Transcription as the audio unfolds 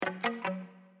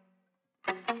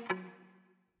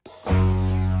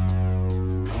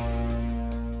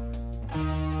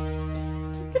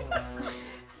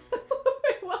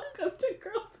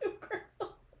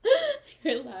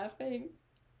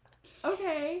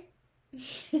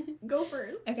Go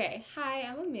first. Okay, hi,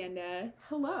 I'm Amanda.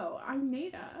 Hello, I'm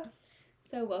Nada.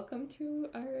 So welcome to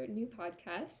our new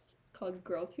podcast. It's called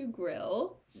Girls Who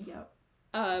Grill. Yep.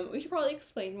 We should probably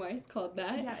explain why it's called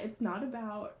that. Yeah, it's not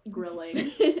about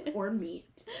grilling or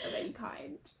meat of any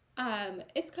kind.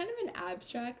 It's kind of an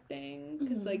abstract thing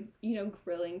because,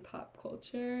 grilling pop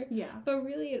culture. Yeah. But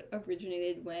really, it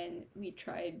originated when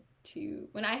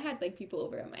when I had people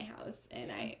over at my house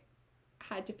and I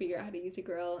had to figure out how to use a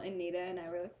grill, and Nada and I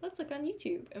were like, let's look on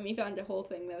YouTube, and we found a whole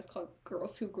thing that was called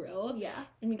Girls Who Grill. Yeah.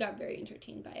 And we got very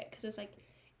entertained by it because it was like,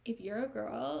 if you're a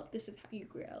girl, this is how you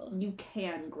grill. You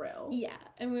can grill. Yeah.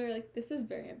 And we were like, this is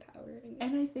very empowering.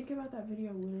 And I think about that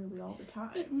video literally all the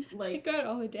time. I got it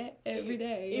all the day, every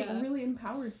day. It really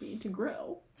empowered me to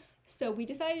grill. So we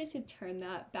decided to turn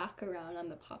that back around on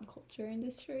the pop culture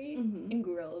industry and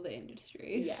grill the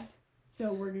industry. Yes.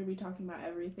 So we're going to be talking about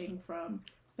everything from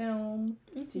film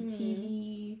to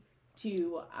TV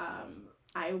to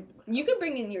you could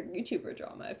bring in your YouTuber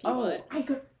drama if you want. I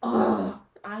could.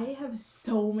 I have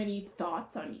so many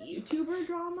thoughts on YouTuber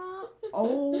drama.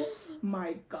 Oh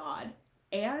my god.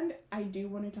 And I do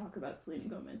want to talk about Selena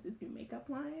Gomez's new makeup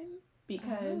line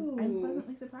because I'm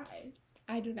pleasantly surprised.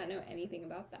 I do not know anything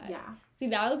about that. Yeah. See,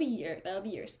 that'll be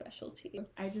your specialty.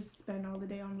 I just spend all the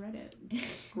day on Reddit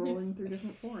scrolling through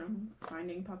different forums,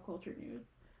 finding pop culture news.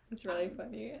 It's really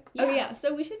funny. Yeah. Oh yeah,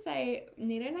 so we should say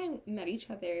Nada and I met each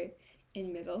other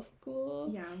in middle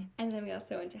school. Yeah. And then we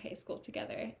also went to high school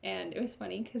together. And it was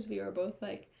funny because we were both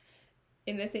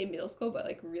in the same middle school, but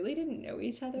really didn't know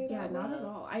each other that well. Not at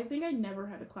all. I think I never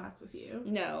had a class with you.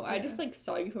 No, I just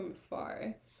saw you from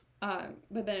afar.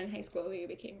 But then in high school we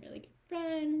became really good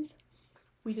friends.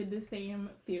 We did the same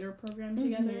theater program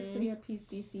together, City at Peace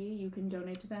DC. You can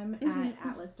donate to them at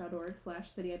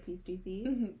atlas.org/City at Peace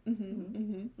DC.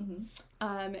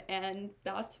 And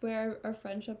that's where our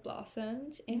friendship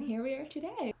blossomed, and here we are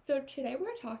today. So today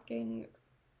we're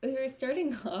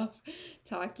starting off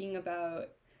talking about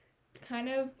kind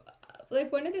of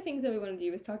one of the things that we want to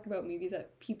do is talk about movies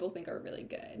that people think are really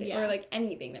good, or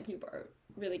anything that people are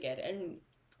really good, and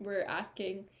we're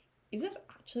asking, is this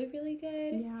actually really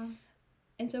good? Yeah.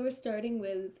 And so we're starting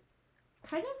with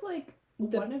kind of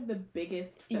one of the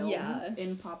biggest films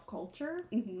in pop culture,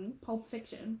 Pulp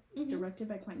Fiction, directed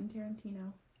by Quentin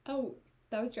Tarantino. Oh,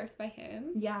 that was directed by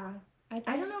him? Yeah. I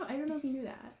don't know if you knew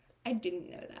that. I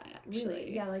didn't know that, actually.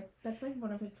 Really? Yeah, that's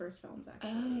one of his first films,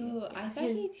 actually. Oh, yeah, I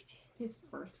thought his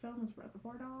first film was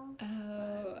Reservoir Dogs.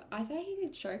 Oh, I thought he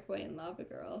did Shark Boy and Lava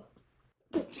Girl.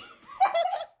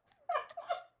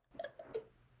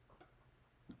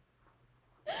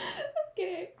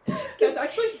 Okay. That's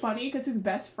actually funny because his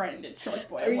best friend is Shark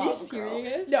Boy and Lava Girl. Are you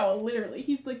serious? No, literally.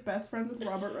 He's best friends with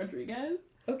Robert Rodriguez.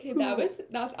 Okay,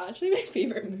 that's actually my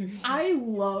favorite movie. I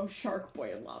love Shark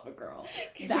Boy and Lava Girl.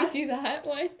 Can we do that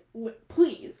one?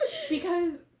 Please.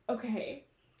 Because, okay,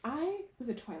 I was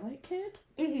a Twilight kid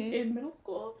in middle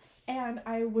school, and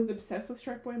I was obsessed with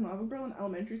Shark Boy and Lava Girl in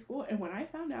elementary school, and when I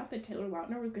found out that Taylor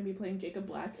Lautner was going to be playing Jacob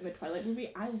Black in the Twilight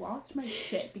movie, I lost my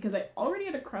shit, because I already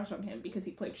had a crush on him because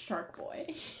he played Shark Boy,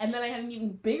 and then I had an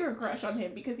even bigger crush on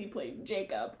him because he played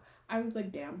Jacob. I was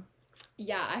like, damn.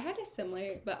 Yeah, I had a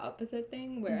similar but opposite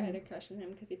thing where I had a crush on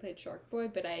him because he played Shark Boy,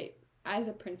 but I, as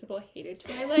a principal, hated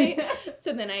Twilight,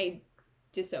 so then I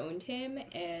disowned him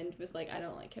and was like, I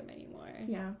don't like him anymore.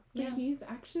 Yeah. But he's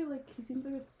actually he seems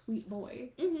like a sweet boy.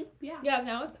 Yeah. Yeah,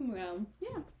 now it's come around.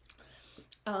 Yeah.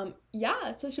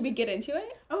 Yeah, so should we get into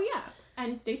it? Oh yeah.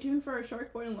 And stay tuned for a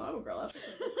Shark Boy and Lava Girl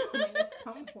episode that's coming at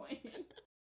some point.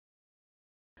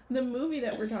 The movie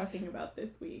that we're talking about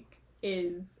this week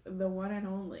is the one and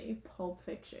only Pulp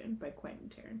Fiction by Quentin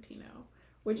Tarantino,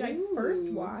 which I first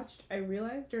watched. I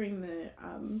realized during the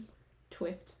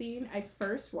twist scene, I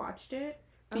first watched it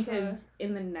because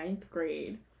in the 9th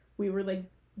grade we were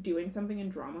doing something in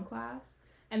drama class,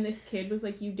 and this kid was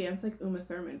like, you dance like Uma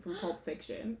Thurman from Pulp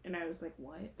Fiction, and I was like,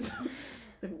 what? It's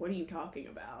like, what are you talking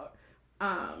about?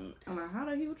 And I had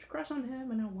a huge crush on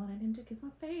him, and I wanted him to kiss my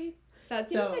face. That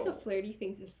seems like a flirty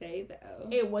thing to say, though.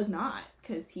 It was not,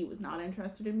 because he was not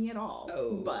interested in me at all.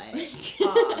 Oh. But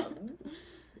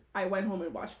I went home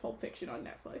and watched Pulp Fiction on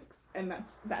Netflix, and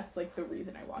that's the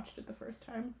reason I watched it the first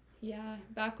time. Yeah,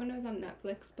 back when it was on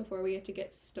Netflix, before we had to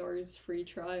get Starz free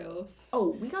trials. Oh,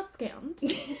 we got scammed.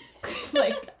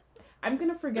 I'm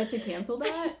gonna forget to cancel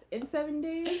that in 7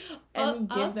 days and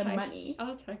give them money.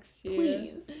 I'll text you.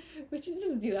 Please. We should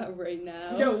just do that right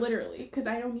now. No, literally, because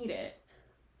I don't need it.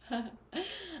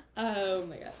 Oh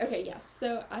my god. Okay, yes.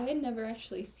 So I had never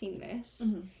actually seen this.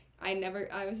 I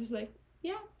was just like,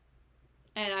 yeah.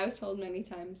 And I was told many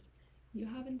times, you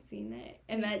haven't seen it,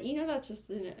 and that, you know, that's just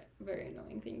a very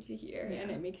annoying thing to hear, and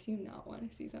it makes you not want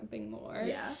to see something more.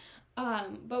 Yeah.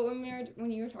 But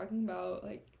when you were talking about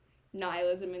like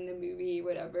nihilism in the movie,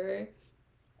 whatever,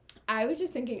 I was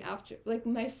just thinking after, like,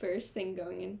 my first thing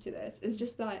going into this is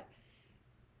just that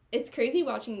it's crazy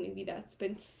watching a movie that's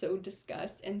been so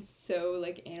discussed and so,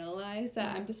 like, analyzed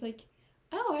that I'm just like,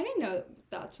 oh, I didn't know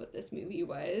that's what this movie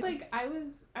was. Like, I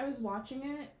was watching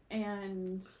it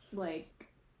and, like,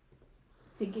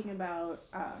 thinking about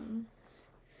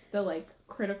the, like,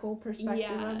 critical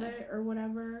perspective of it or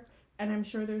whatever, and I'm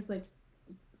sure there's, like,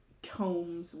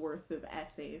 tomes worth of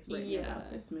essays written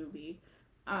about this movie.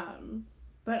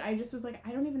 But I just was like, I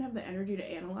don't even have the energy to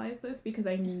analyze this because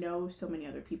I know so many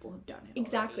other people have done it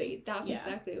Exactly. already. That's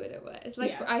exactly what it was.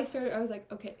 Like, I was like,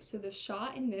 okay, so the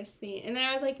shot in this scene, and then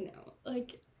I was like, no,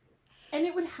 like... And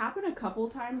it would happen a couple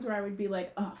times where I would be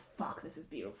like, oh, fuck, this is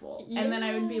beautiful. Yeah. And then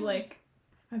I would be like,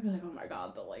 oh my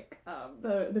god, the, like,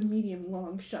 the medium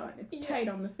long shot, it's tight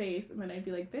on the face, and then I'd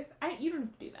be like, you don't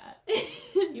have to do that.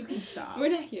 You can stop. We're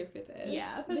not here for this.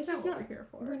 Yeah, that's not what we're here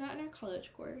for. We're not in our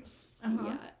college course.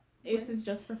 Yeah. This is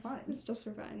just for fun. It's just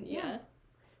for fun, yeah.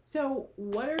 So,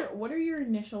 what are your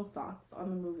initial thoughts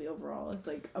on the movie overall as,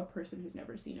 like, a person who's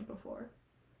never seen it before?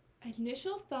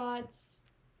 Initial thoughts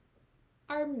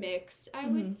are mixed, I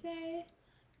would say.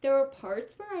 There were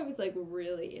parts where I was, like,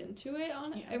 really into it,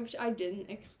 which I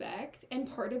didn't expect.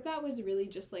 And part of that was really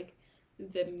just, like,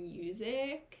 the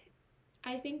music,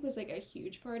 I think, was, like, a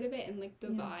huge part of it. And, like, the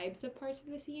vibes of parts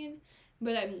of the scene.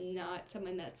 But I'm not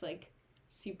someone that's, like,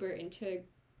 super into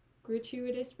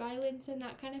gratuitous violence and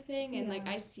that kind of thing, and like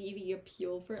I see the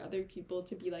appeal for other people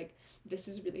to be like, this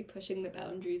is really pushing the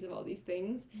boundaries of all these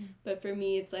things, but for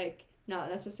me it's like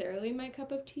not necessarily my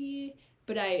cup of tea,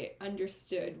 but I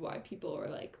understood why people were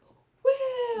like,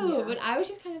 woo, but I was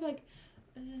just kind of like,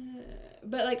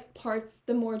 but like parts,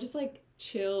 the more just like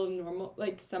chill, normal,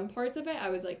 like some parts of it I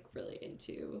was like really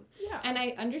into, and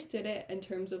I understood it in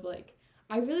terms of like,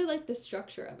 I really liked the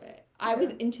structure of it. I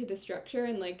was into the structure,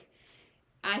 and like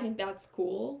I think that's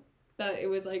cool that it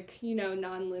was like, you know,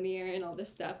 non-linear and all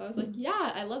this stuff. I was like,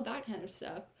 yeah, I love that kind of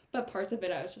stuff. But parts of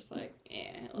it I was just like,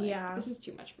 this is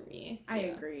too much for me. I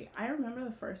agree. I remember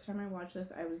the first time I watched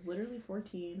this, I was literally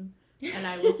 14, and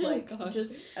I was like, I was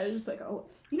just like, oh,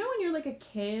 you know when you're like a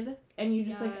kid and you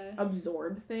just like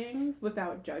absorb things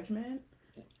without judgment?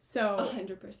 So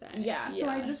 100%. Yeah, so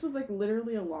I just was like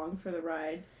literally along for the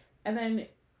ride. And then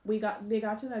they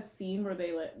got to that scene where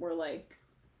they were like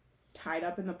tied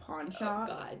up in the pawn shop.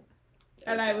 Oh god.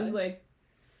 And I was like,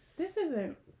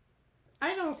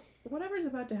 whatever's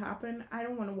about to happen, I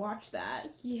don't want to watch that.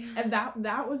 Yeah. And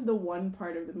that was the one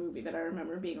part of the movie that I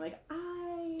remember being like,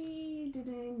 I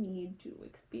didn't need to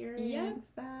experience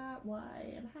that.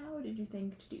 Why and how did you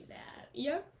think to do that?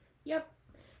 Yep.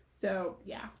 So,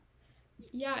 yeah.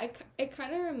 Yeah, it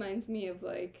kind of reminds me of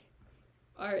like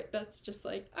art that's just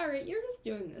like, all right, you're just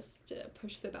doing this to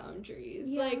push the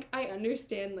boundaries. Yeah. Like, I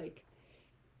understand, like,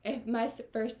 if my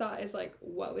first thought is, like,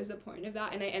 what was the point of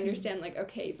that? And I understand, like,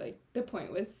 okay, like, the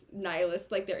point was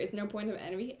nihilist. Like, there is no point of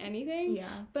anything. Yeah.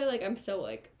 But, like, I'm still,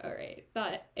 like, all right,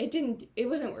 that, it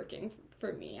wasn't working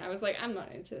for me. I was like, I'm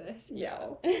not into this. Yeah.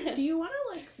 Do you want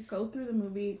to, like, go through the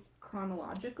movie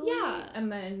chronologically? Yeah.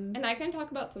 And I can talk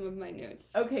about some of my notes.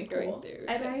 Okay, cool.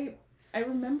 And I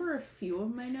remember a few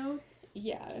of my notes.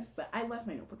 Yeah. But I left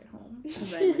my notebook at home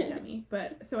because I'm a dummy.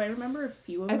 But, so I remember a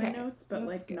few of my notes, but,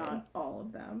 like, good. Not all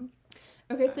of them.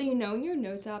 Okay, so you know in your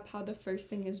notes app how the first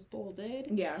thing is bolded?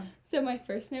 Yeah. So my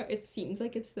first note, it seems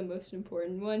like it's the most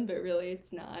important one, but really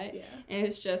it's not. Yeah. And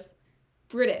it's just,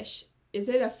 British. Is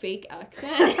it a fake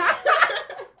accent?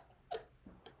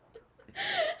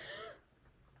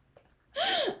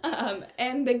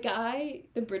 And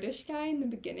the British guy in the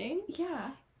beginning.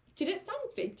 Yeah. Did it sound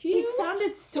fake to you? It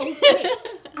sounded so fake.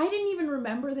 I didn't even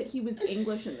remember that he was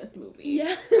English in this movie.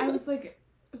 Yeah. I was like,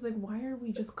 why are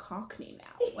we just Cockney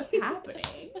now? What's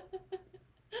happening?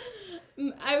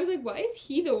 I was like, why is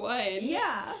he the one?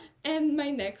 Yeah. And my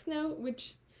next note,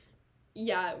 which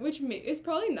is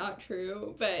probably not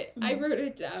true, but I wrote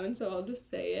it down, so I'll just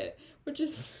say it, which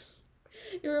is,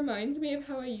 it reminds me of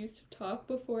how I used to talk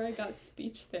before I got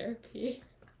speech therapy.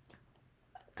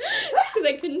 Because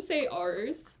I couldn't say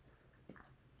R's.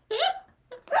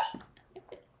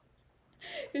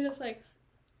 He was just like,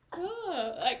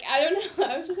 oh, like, I don't know.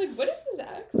 I was just like, what is his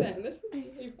accent? This is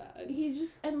really bad. He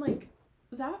just, and like,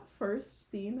 that first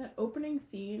scene, that opening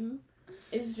scene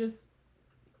is just,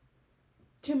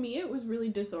 to me, it was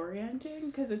really disorienting,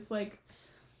 because it's like,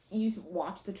 you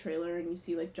watch the trailer and you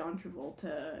see, like, John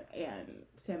Travolta and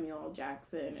Samuel L.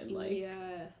 Jackson and, like,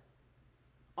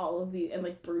 all of the, and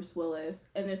like Bruce Willis,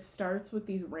 and it starts with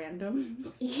these randoms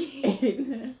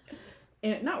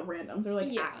and not randoms, they're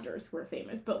like actors who are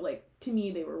famous, but like to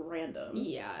me they were randoms.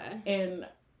 Yeah. In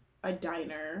a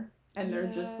diner, and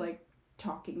they're just like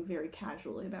talking very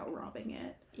casually about robbing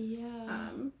it.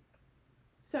 Yeah.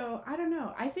 So I don't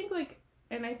know. I think like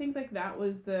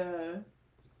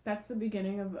that's the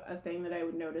beginning of a thing that I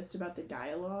would notice about the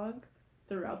dialogue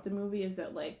throughout the movie, is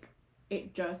that like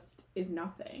it just is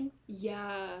nothing.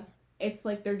 Yeah. It's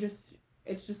like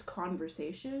it's just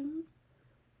conversations.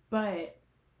 But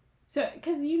so,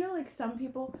 because like some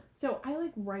people, so I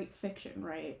like write fiction,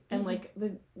 right? And like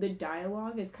the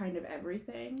dialogue is kind of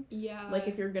everything. Yeah. Like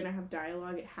if you're gonna have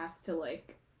dialogue, it has to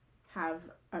like have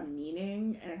a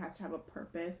meaning, and it has to have a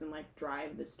purpose and like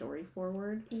drive the story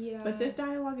forward. Yeah. But this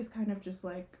dialogue is kind of just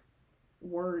like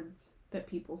words that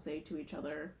people say to each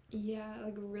other. Yeah,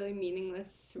 like really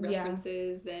meaningless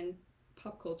references and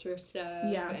pop culture stuff.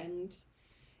 Yeah. And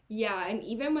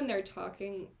even when they're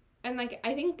talking, and like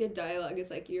I think good dialogue is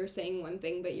like you're saying one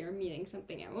thing but you're meaning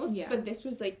something else. Yeah. But this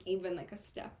was like even like a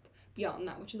step beyond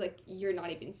that, which is like you're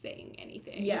not even saying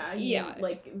anything. Yeah.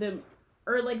 Like the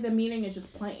meaning is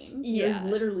just plain. Yeah.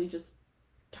 You're literally just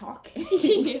talking.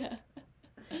 Yeah.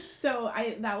 So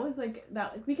that was like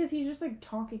that, because he's just like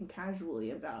talking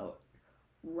casually about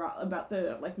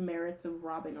the like merits of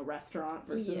robbing a restaurant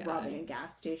versus robbing a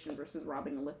gas station versus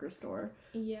robbing a liquor store.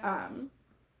 Yeah.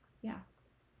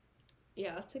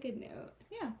 Yeah, that's a good note.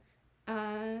 Yeah.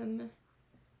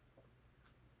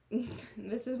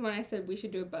 This is when I said we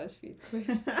should do a BuzzFeed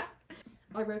quiz.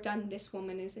 I wrote down, this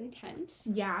woman is intense.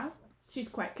 Yeah. She's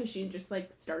quiet because she just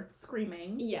like starts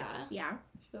screaming. Yeah. Yeah.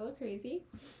 She's a little crazy.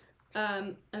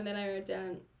 And then I wrote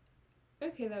down,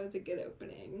 okay, that was a good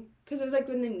opening. Because it was like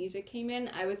when the music came in,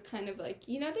 I was kind of like,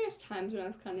 there's times when I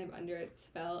was kind of under its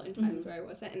spell and times where I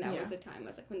wasn't. And that was the time I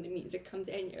was like, when the music comes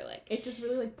in, you're like... It just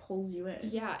really like pulls you in.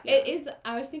 Yeah, it is.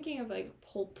 I was thinking of like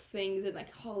pulp things and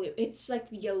like Hollywood. It's like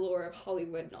the allure of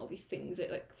Hollywood and all these things that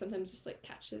like sometimes just like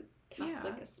casts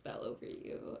like a spell over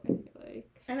you, I feel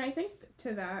like. And I think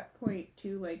to that point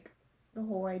too, like the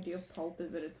whole idea of pulp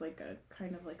is that it's like a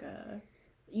kind of like a...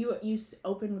 You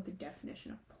open with the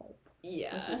definition of pulp.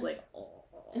 Yeah. Which is like,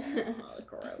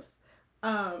 gross.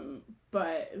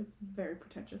 But it's very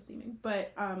pretentious seeming.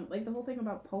 But like the whole thing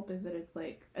about pulp is that it's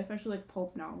like, especially like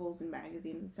pulp novels and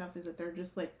magazines and stuff, is that they're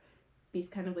just like these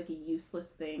kind of like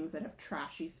useless things that have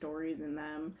trashy stories in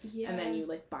them. Yeah. And then you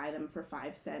like buy them for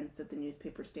 5 cents at the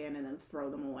newspaper stand and then throw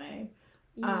them away.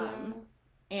 Yeah.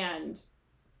 And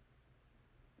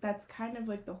that's kind of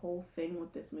like the whole thing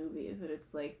with this movie, is that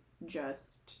it's like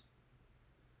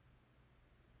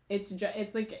it's like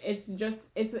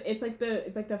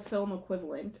the film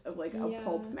equivalent of like a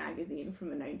pulp magazine from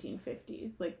the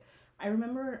 1950s. Like I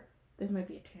remember, this might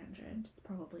be a tangent, it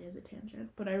probably is a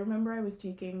tangent, but I remember I was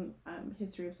taking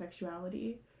history of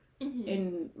sexuality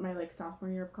in my like sophomore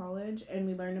year of college, and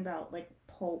we learned about like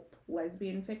pulp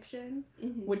lesbian fiction,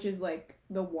 which is like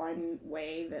the one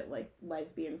way that like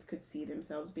lesbians could see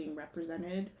themselves being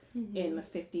represented in the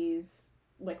 50s,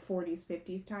 like 40s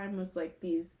 50s time, was like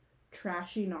these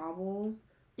trashy novels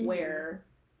where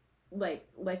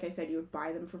like I said, you would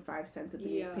buy them for 5 cents at the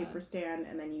newspaper stand,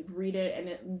 and then you'd read it, and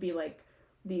it would be like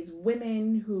these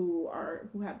women who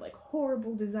have like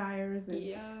horrible desires, and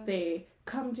they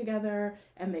come together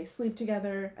and they sleep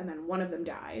together, and then one of them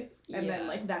dies, and then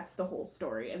like that's the whole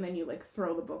story, and then you like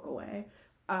throw the book away.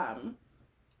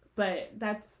 But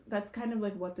that's kind of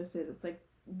like what this is. It's like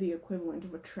the equivalent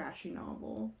of a trashy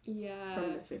novel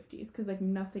from the 50s, because like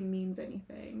nothing means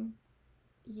anything,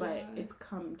 but it's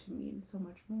come to mean so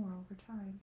much more over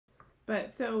time.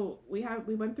 But so we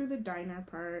went through the diner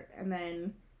part, and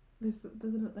then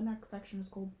the next section is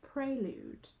called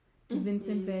Prelude to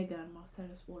Vincent Vega and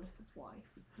Marcellus Wallace's wife,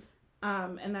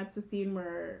 and that's the scene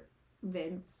where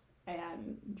Vince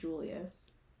and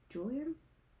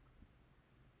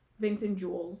Vince and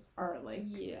Jules are like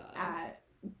at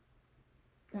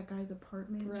that guy's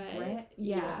apartment. Brett?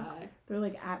 Yeah. They're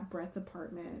like at Brett's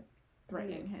apartment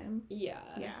threatening him. Yeah.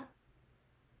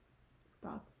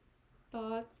 Thoughts?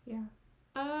 Yeah.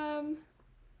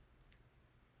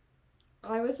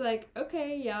 I was like,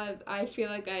 okay, yeah, I feel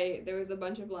like there was a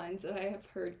bunch of lines that I have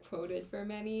heard quoted for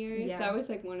many years. Yeah. That was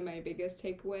like one of my biggest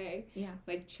takeaway. Yeah.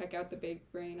 Like, check out the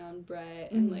big brain on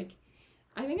Brett. And like,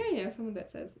 I think I know someone that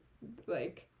says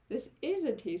like, this is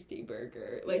a tasty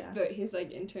burger. Like his like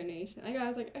intonation. Like I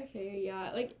was like, okay, yeah.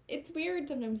 Like it's weird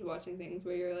sometimes watching things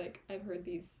where you're like, I've heard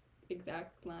these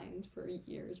exact lines for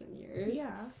years and years.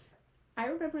 Yeah. I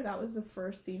remember that was the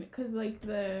first scene, because like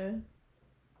the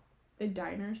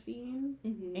diner scene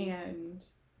and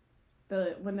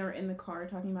when they were in the car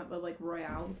talking about the like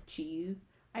Royale with cheese.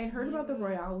 I had heard about the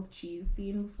Royale with cheese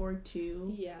scene before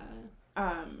too. Yeah.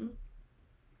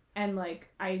 And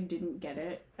like I didn't get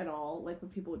it at all. Like when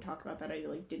people would talk about that, I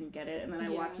like didn't get it. And then I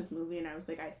watched this movie and I was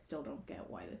like, I still don't get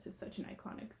why this is such an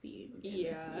iconic scene in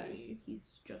this movie.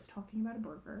 He's just talking about a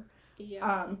burger.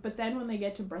 Yeah. But then when they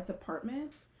get to Brett's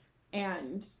apartment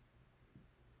and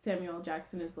Samuel L.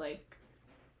 Jackson is like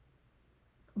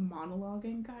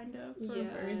monologuing kind of for a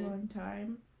very long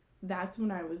time, that's when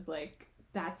I was like,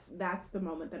 that's the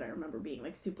moment that I remember being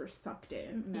like super sucked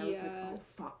in, and I was like, oh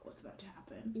fuck, what's about to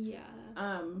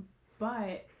happen?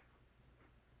 But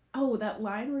that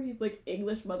line where he's like,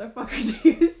 English motherfucker, do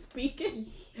you speak it?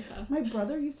 My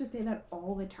brother used to say that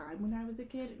all the time when I was a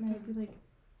kid, and I'd be like,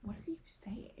 what are you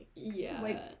saying?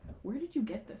 Like, where did you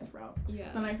get this from?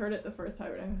 Then I heard it the first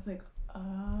time and I was like,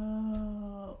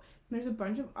 oh. And there's a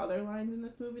bunch of other lines in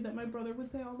this movie that my brother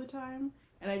would say all the time,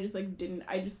 and I just like didn't,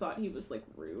 I just thought he was like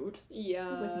rude. I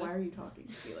was like, why are you talking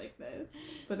to me like this?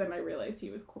 But then I realized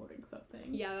he was quoting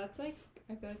something. That's like,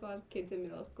 I feel like a lot of kids in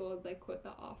middle school would like quote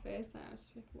The Office, and I was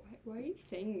like, why are you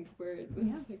saying these words?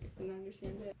 It's like, I don't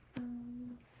understand it.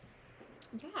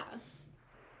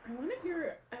 I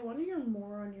want to hear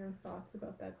more on your thoughts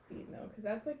about that scene though, because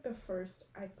that's like the first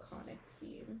iconic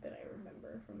scene that I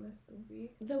remember from this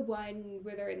movie. The one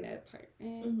where they're in the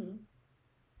apartment. Mm-hmm.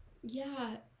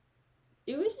 Yeah,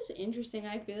 it was just interesting.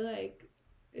 I feel like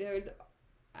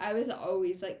I was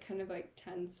always like kind of like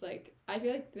tense. Like I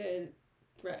feel like the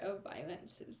threat of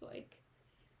violence is like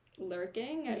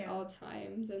lurking at all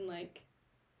times, and like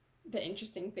the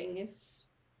interesting thing is,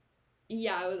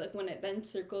 I was like when it then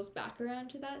circles back around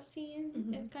to that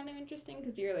scene, it's kind of interesting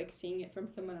because you're like seeing it from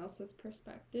someone else's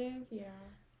perspective.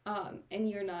 And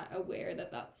you're not aware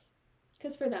that that's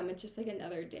because for them it's just like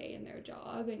another day in their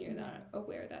job, and you're not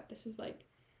aware that this is like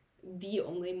the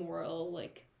only moral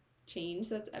like change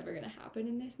that's ever gonna happen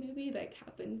in this movie like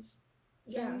happens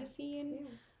during the scene.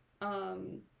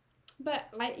 But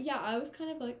I was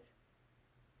kind of like,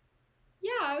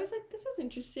 I was like, this is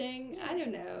interesting. I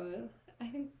don't know,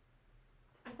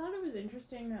 I thought it was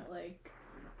interesting that like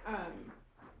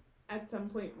at some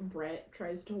point Brett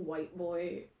tries to white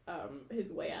boy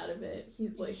his way out of it.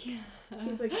 He's like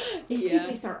excuse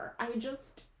me sir,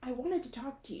 I wanted to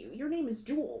talk to you. Your name is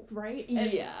Jules, right?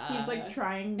 And he's like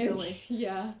trying to like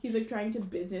he's like trying to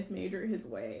business major his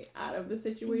way out of the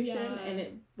situation, and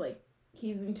it like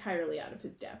he's entirely out of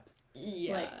his depth.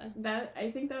 Like that,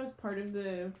 I think that was part of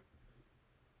the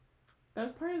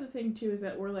thing too, is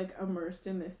that we're like immersed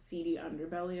in this seedy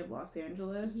underbelly of Los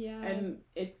Angeles, and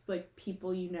it's like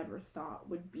people you never thought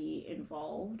would be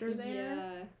involved are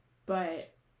there,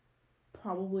 but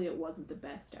probably it wasn't the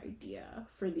best idea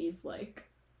for these like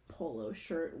polo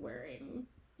shirt wearing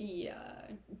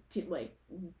to like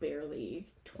barely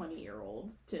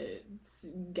 20-year-olds to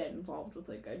get involved with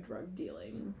like a drug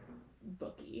dealing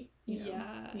bookie, you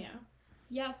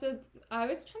know? So I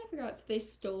was trying to figure out if they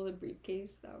stole the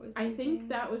briefcase. I think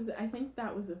that was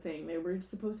the thing. They were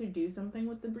supposed to do something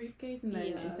with the briefcase, and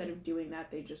then instead of doing that,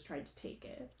 they just tried to take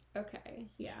it. Okay.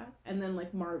 Yeah, and then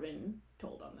like Marvin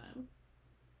told on them.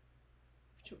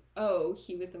 Oh,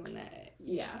 he was the one that.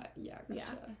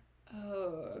 Gotcha.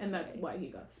 Oh. Okay. And that's why he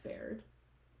got spared.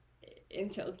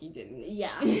 Until he didn't.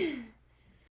 Yeah.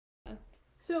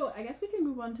 So I guess we can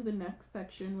move on to the next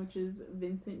section, which is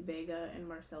Vincent Vega and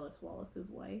Marcellus Wallace's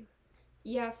wife.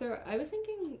 Yeah, so I was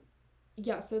thinking,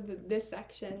 so this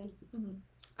section,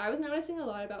 I was noticing a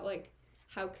lot about like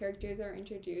how characters are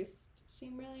introduced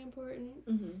seem really important,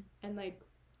 and like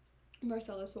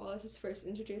Marcellus Wallace is first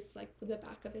introduced like with the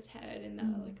back of his head and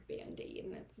that like band-aid,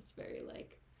 and it's this very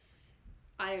like,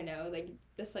 I don't know, like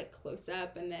this like close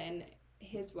up, and then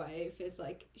his wife is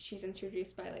like, she's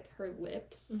introduced by like her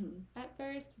lips at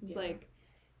first. It's like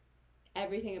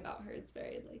everything about her is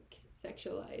very like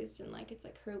sexualized, and like it's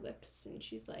like her lips, and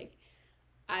she's like,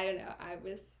 I don't know,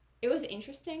 it was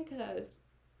interesting because I was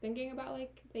thinking about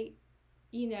like the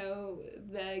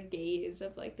gaze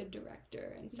of like the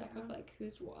director and stuff of like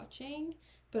who's watching,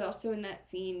 but also in that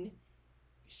scene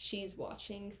she's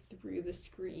watching through the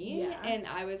screen, and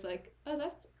I was like,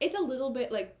 it's a little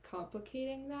bit like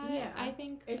complicating that. I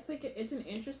think it's like it's an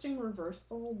interesting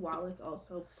reversal while it's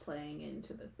also playing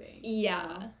into the thing.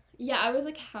 I was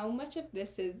like, how much of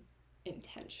this is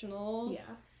intentional,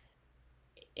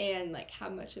 and like how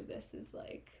much of this is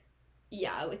like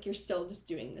like you're still just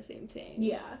doing the same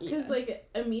thing. Because like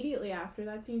immediately after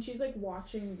that scene, she's like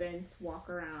watching Vince walk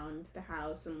around the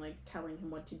house and like telling him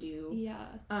what to do.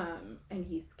 And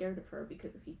he's scared of her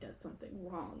because if he does something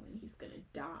wrong, then he's gonna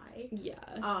die.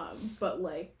 But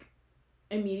like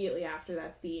immediately after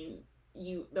that scene,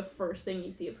 the first thing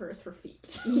you see of her is her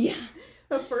feet. Yeah.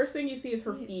 The first thing you see is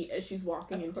her feet as she's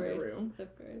walking Of into course, the room.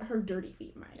 Of course. Her dirty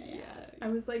feet, mind. Yeah. I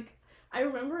was like, I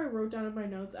remember I wrote down in my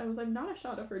notes, I was like, not a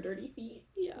shot of her dirty feet.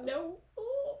 Yeah. No.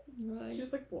 Right.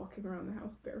 She's like walking around the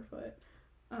house barefoot.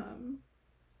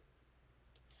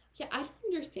 Yeah, I don't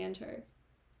understand her.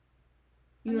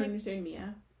 You don't understand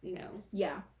Mia? No.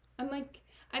 Yeah. I'm like,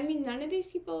 I mean, none of these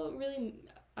people really,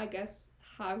 I guess,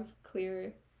 have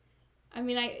clear. I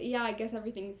mean, I guess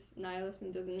everything's nihilist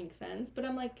and doesn't make sense, but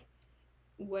I'm like,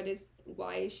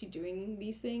 why is she doing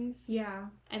these things? Yeah.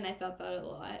 And I thought that a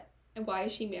lot. And why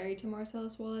is she married to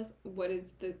Marcellus Wallace?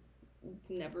 It's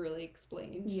never really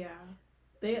explained. Yeah.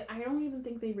 I don't even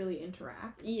think they really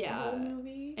interact. Yeah. The whole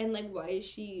movie. And like, why is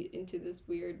she into this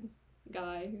weird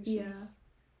guy who she's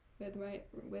with right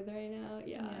now?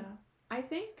 Yeah. I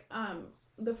think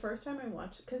the first time I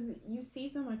watched, because you see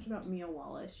so much about Mia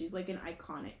Wallace, she's like an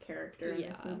iconic character in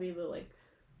this movie. The like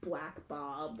black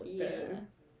bob with the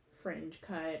fringe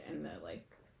cut and the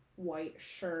like white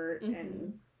shirt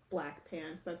and black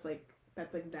pants. That's like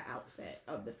the outfit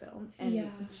of the film.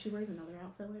 And she wears another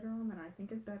outfit later on that I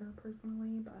think is better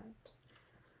personally, but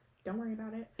don't worry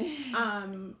about it.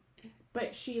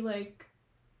 But she like,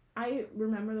 I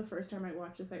remember the first time I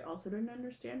watched this, I also didn't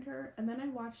understand her. And then I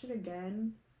watched it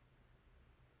again.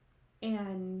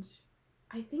 And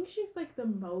I think she's like the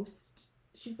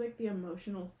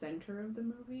emotional center of the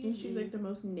movie. Mm-hmm. She's like the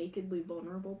most nakedly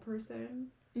vulnerable person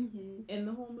in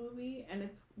the whole movie. And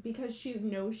it's because she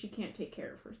knows she can't take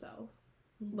care of herself.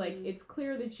 Mm-hmm. Like, it's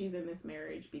clear that she's in this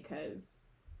marriage because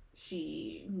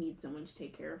she needs someone to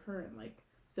take care of her and like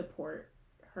support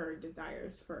her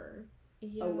desires for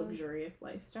a luxurious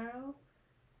lifestyle.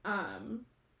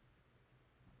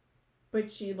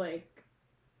 But she like,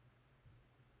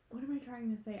 what am I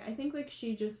trying to say? I think like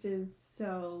she just is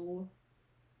so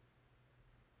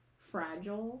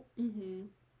fragile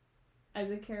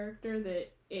as a character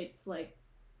that it's like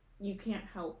you can't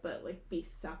help but like be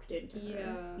sucked into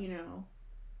her, you know?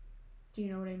 Do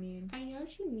you know what I mean? I know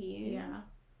what you mean. Yeah.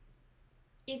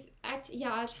 At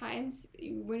times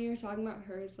when you're talking about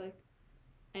her as like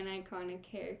an iconic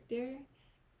character,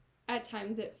 at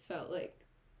times it felt like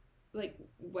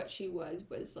what she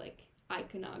was like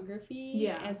iconography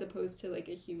as opposed to like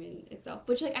a human itself,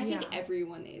 which like I think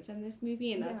everyone is in this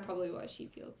movie, and that's probably why she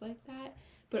feels like that,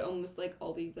 but almost like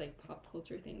all these like pop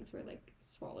culture things were like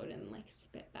swallowed and like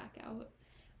spit back out.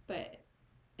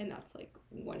 And that's like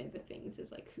one of the things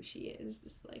is like who she is,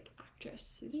 this like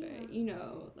actress who's very, you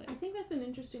know, like I think that's an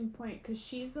interesting point because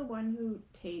she's the one who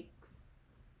takes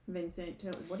Vincent to,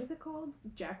 what is it called?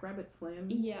 Jackrabbit Slim.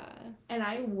 Yeah. And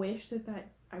I wish that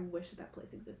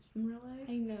place existed in real life.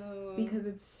 I know. Because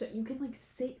it's so, you can like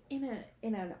sit in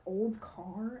an old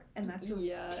car and that's your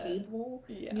table.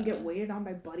 Yeah. And you get waited on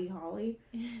by Buddy Holly.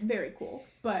 Very cool.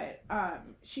 But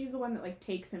she's the one that like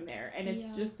takes him there, and it's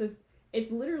just this. It's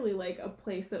literally like a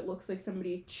place that looks like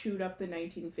somebody chewed up the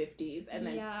 1950s and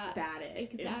then spat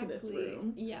it into this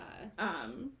room. Yeah.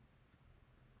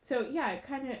 So yeah, it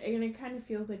kind of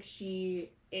feels like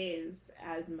she is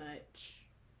as much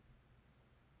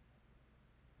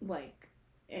like,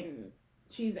 and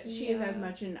she is as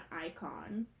much an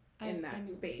icon in that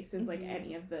space as like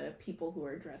any of the people who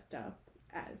are dressed up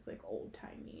as like old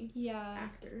timey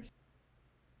actors.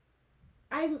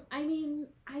 I mean,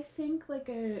 I think like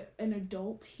an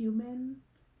adult human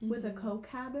with a coke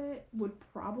habit would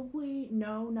probably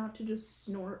know not to just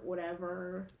snort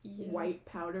whatever white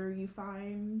powder you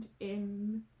find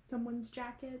in someone's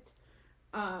jacket.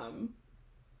 But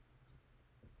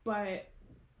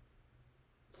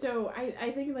so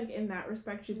I think like in that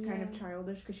respect she's kind of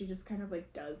childish because she just kind of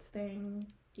like does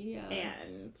things. Yeah.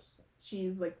 And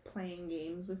she's like playing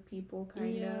games with people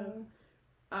kind of.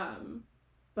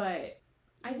 But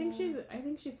I think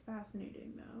she's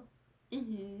fascinating though.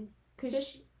 Mhm.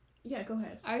 Cuz go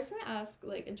ahead. I was gonna ask,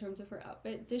 like, in terms of her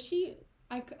outfit, does she?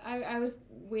 I was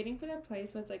waiting for that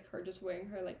place where it's like her just wearing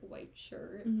her like white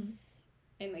shirt and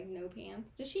like no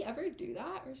pants. Does she ever do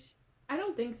that? I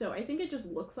don't think so. I think it just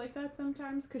looks like that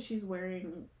sometimes because she's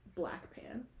wearing black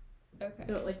pants. Okay.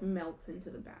 So it like melts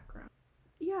into the background.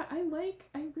 Yeah, I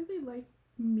really like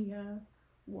Mia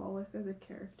Wallace as a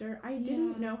character. I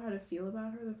didn't know how to feel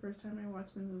about her the first time I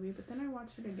watched the movie, but then I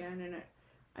watched it again and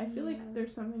I feel like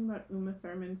there's something about Uma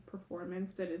Thurman's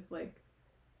performance that is like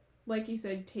you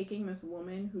said, taking this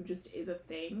woman who just is a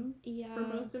thing for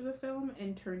most of the film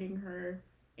and turning her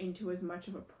into as much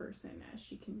of a person as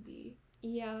she can be.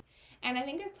 Yeah. And I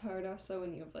think it's hard also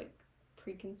when you have like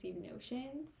preconceived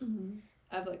notions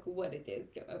of like what it is,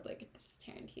 of like this is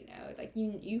Tarantino. Like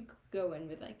you go in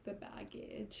with like the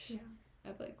baggage.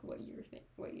 of like what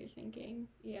you're thinking.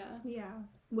 Yeah. Yeah.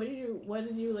 What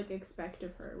did you like expect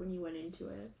of her when you went into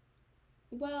it?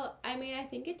 Well, I mean, I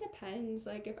think it depends.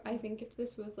 Like, if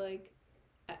this was like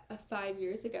 5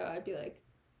 years ago, I'd be like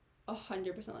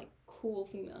 100% like cool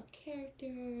female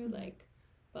character, like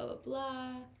blah blah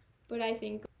blah. But I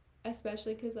think,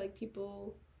 especially because like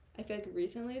people, I feel like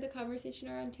recently the conversation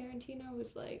around Tarantino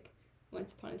was like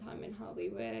Once Upon a Time in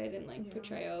Hollywood and like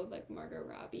portrayal of like Margot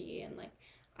Robbie, and like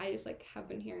I just like have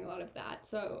been hearing a lot of that.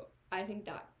 So I think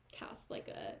that casts like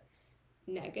a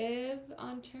negative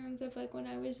on terms of like when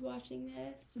I was watching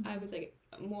this. I was like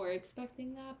more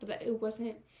expecting that, but that it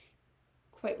wasn't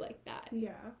quite like that.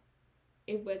 Yeah.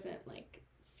 It wasn't like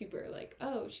super like,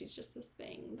 oh, she's just this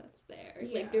thing that's there.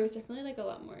 Yeah. Like there was definitely like a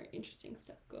lot more interesting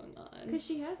stuff going on. Because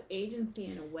she has agency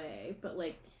in a way, but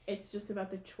like it's just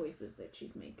about the choices that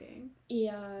she's making.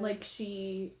 Yeah. Like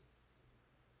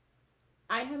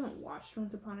I haven't watched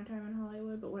Once Upon a Time in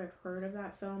Hollywood, but what I've heard of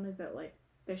that film is that like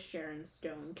the Sharon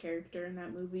Stone character in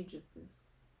that movie just is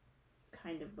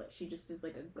kind of like, she just is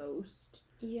like a ghost.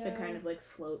 Yeah. That kind of like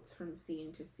floats from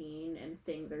scene to scene and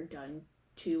things are done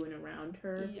to and around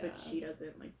her, but she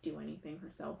doesn't like do anything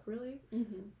herself really.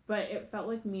 But it felt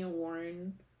like Mia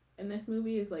Warren in this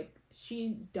movie is like,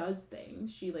 she does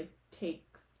things. She like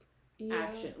takes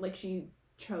action. Like she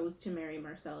chose to marry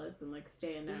Marcellus and like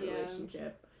stay in that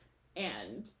relationship,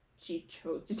 and she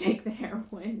chose to take the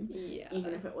heroin,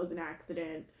 even if it was an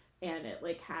accident and it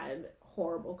like had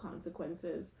horrible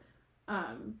consequences.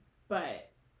 But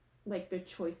like the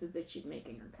choices that she's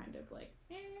making are kind of like,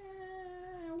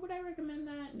 would I recommend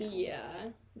that? No. Yeah.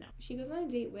 No. She goes on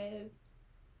a date with,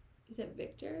 is it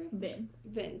Victor?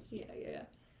 Vince. Yeah.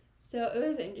 So it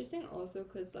was interesting also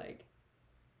because like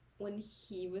when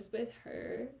he was with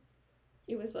her,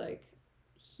 it was like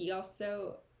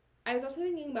I was also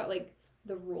thinking about like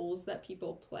the roles that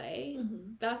people play.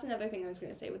 That's another thing I was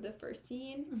going to say with the first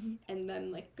scene, and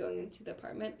then like going into the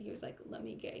apartment, he was like, let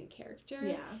me get in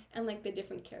character. And like the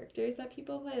different characters that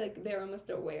people play, like they're almost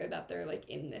aware that they're like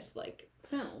in this like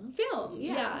film.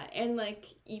 And like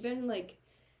even like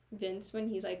Vince, when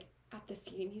he's like at the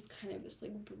scene, he's kind of this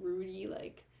like broody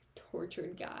like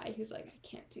tortured guy who's like, I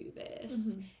can't do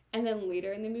this. And then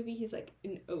later in the movie he's like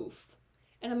an oaf,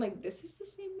 and I'm like, this is the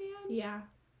same man.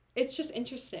 It's just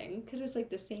interesting because it's like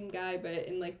the same guy but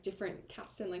in like different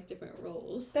cast in like different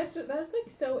roles. That's like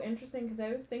so interesting because I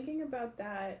was thinking about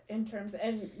that in terms,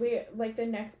 and we like the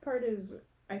next part is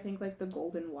I think like the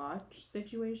Golden Watch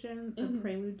situation, the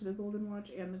prelude to the Golden Watch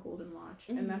and the Golden Watch,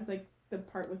 and that's like the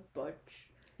part with Butch,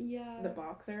 the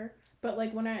boxer. But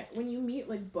like when you meet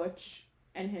like Butch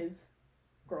and his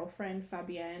girlfriend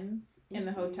Fabienne in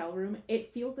the hotel room,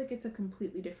 it feels like it's a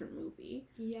completely different movie.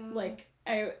 Like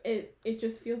it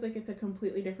just feels like it's a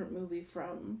completely different movie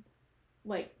from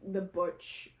like the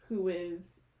Butch who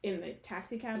is in the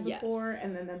taxi cab before,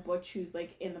 and then the Butch who's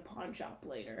like in the pawn shop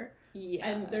later.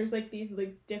 And there's like these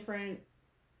like different,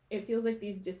 it feels like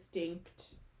these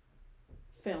distinct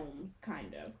films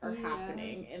kind of are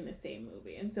happening in the same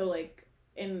movie. And so like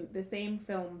in the same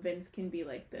film, Vince can be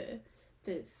like the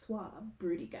suave,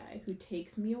 broody guy who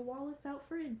takes Mia Wallace out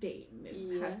for a date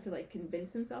and has to like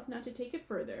convince himself not to take it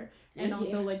further, and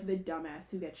also like the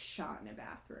dumbass who gets shot in a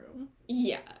bathroom.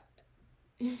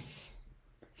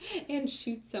 And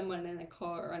shoot someone in a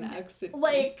car on accident.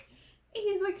 Like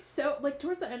he's like so like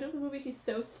towards the end of the movie he's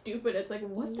so stupid, it's like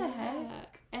what the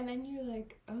heck. And then you're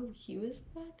like, oh, he was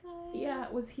that guy?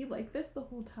 Was he like this the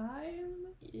whole time?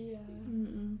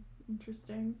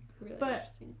 Interesting. Really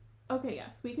interesting. Okay,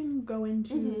 yes, we can go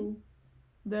into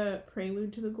the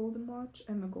prelude to the Golden Watch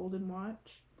and the Golden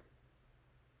Watch.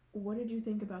 What did you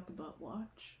think about the butt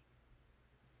watch?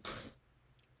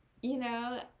 You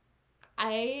know,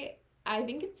 I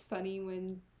think it's funny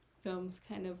when films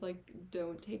kind of like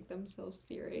don't take themselves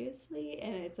seriously,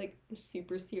 and it's like the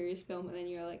super serious film, and then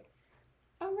you're like,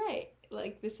 oh right,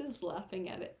 like this is laughing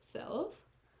at itself.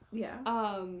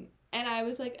 And I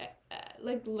was like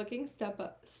looking stuff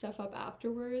up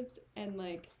afterwards, and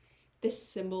like this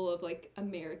symbol of like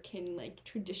American like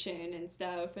tradition and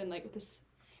stuff, and like this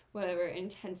whatever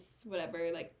intense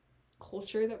whatever like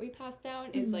culture that we pass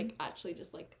down is like actually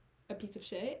just like a piece of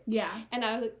shit. And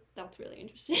I was like, that's really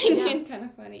interesting and kind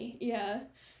of funny.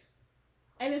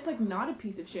 And it's like not a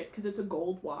piece of shit because it's a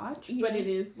gold watch, but it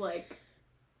is like,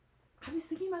 I was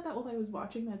thinking about that while I was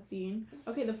watching that scene.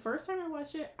 Okay, the first time I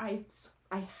watched it, I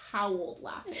howled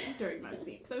laughing during that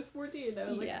scene because I was 14 and I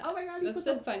was like, oh my god, that's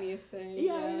the funniest thing.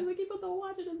 I was like, he put the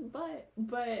watch in his butt.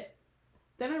 But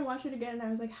then I watched it again and I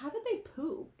was like, how did they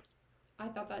poop? I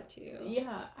thought that too.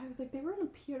 Yeah, I was like, they were in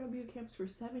POW camps for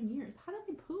 7 years. How did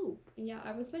they poop? Yeah,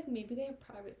 I was like, maybe they have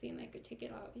privacy and I could take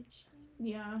it out each time.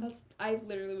 Yeah. I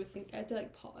literally was thinking, I had to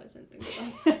like pause and think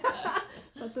about that.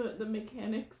 But the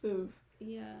mechanics of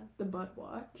the butt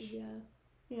watch. Yeah.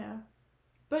 Yeah.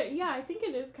 But yeah, I think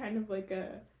it is kind of like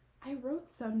I wrote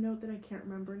some note that I can't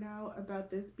remember now about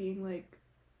this being like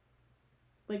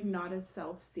not as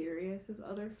self-serious as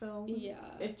other films.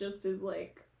 Yeah. It just is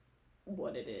like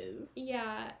what it is.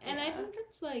 Yeah, and I think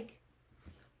that's like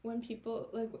when people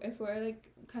like if we're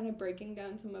like kind of breaking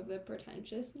down some of the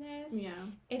pretentiousness. Yeah.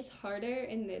 It's harder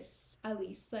in this, at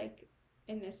least like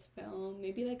in this film.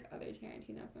 Maybe like other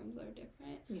Tarantino films are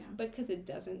different. Yeah. Because it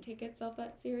doesn't take itself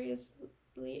that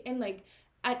seriously, and like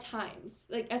at times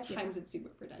it's super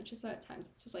pretentious. At times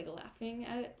it's just like laughing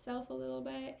at itself a little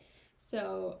bit.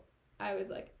 So I was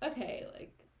like, okay,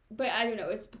 like, but I don't know,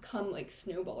 it's become like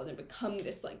snowballed and become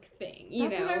this like thing, you know?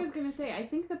 That's what I was gonna say. I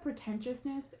think the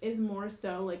pretentiousness is more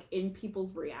so like in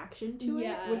people's reaction to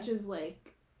it, which is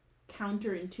like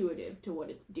counterintuitive to what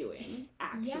it's doing,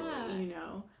 actually, you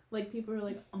know? Like, people are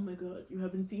like, oh my god, you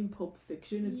haven't seen Pulp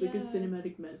Fiction? It's like a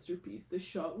cinematic masterpiece. The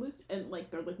shot list, and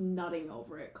like they're like nutting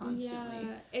over it constantly.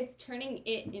 Yeah, it's turning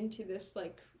it into this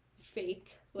like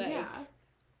fake, like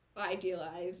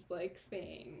idealized like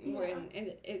thing where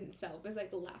in itself is like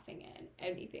laughing at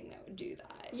anything that would do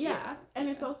that. And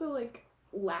it's also like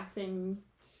laughing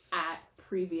at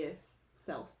previous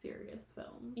self-serious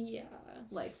films.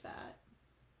 Like that.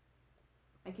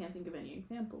 I can't think of any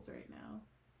examples right now.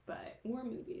 But war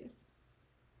movies.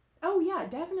 Oh yeah,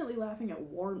 definitely laughing at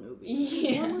war movies.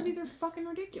 War movies are fucking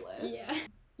ridiculous.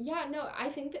 Yeah, no, I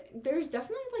think that there's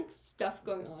definitely like stuff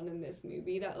going on in this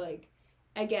movie that like,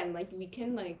 again, like we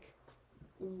can like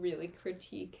really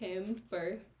critique him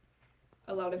for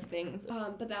a lot of things.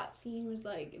 But that scene was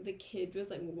like the kid was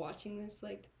like watching this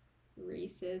like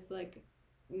racist like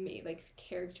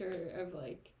character of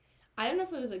like, I don't know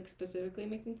if it was like specifically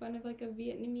making fun of like a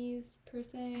Vietnamese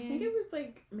person. I think it was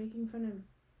like making fun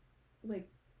of like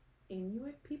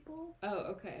Inuit people. Oh,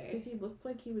 okay. Because he looked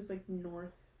like he was like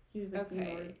North. He was like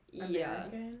North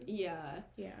American. Yeah.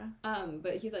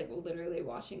 But he's like literally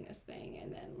watching this thing,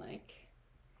 and then like,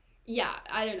 yeah,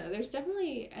 I don't know. There's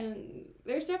definitely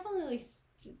like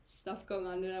stuff going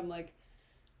on that I'm like,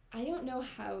 I don't know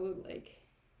how like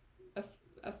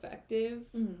effective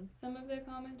some of the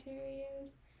commentary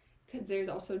is. Because there's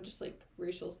also just, like,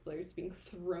 racial slurs being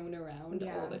thrown around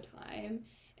all the time.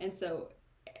 And so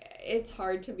it's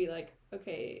hard to be like,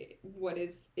 okay,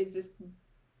 is this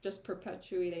just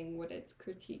perpetuating what it's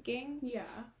critiquing?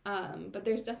 But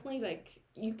there's definitely, like,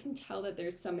 you can tell that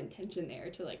there's some intention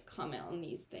there to, like, comment on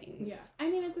these things. I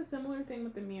mean, it's a similar thing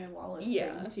with the Mia Wallace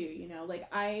thing, too, you know? Like,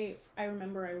 I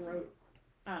remember I wrote,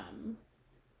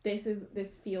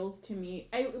 this feels to me,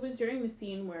 it was during the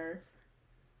scene where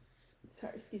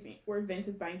Vince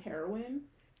is buying heroin,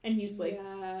 and he's like,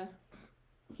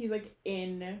 he's like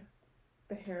in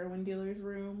the heroin dealer's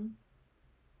room,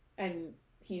 and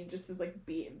he just is like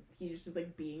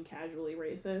being casually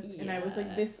racist, and I was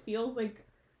like, this feels like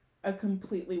a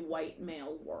completely white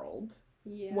male world,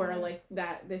 where like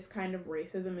this kind of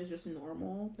racism is just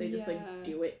normal. They just like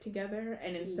do it together,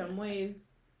 and in some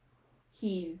ways,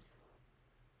 he's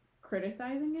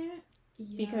criticizing it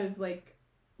because like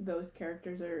those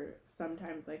characters are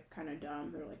sometimes like kind of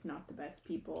dumb. They're like not the best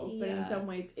people, but in some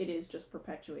ways it is just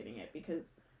perpetuating it,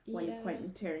 because when Quentin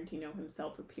Tarantino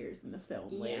himself appears in the film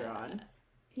later on,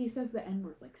 he says the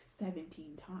N-word like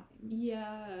 17 times.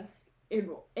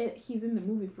 He's in the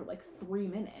movie for like 3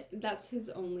 minutes. That's his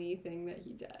only thing that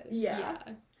he does.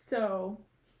 So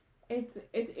it's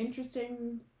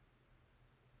interesting.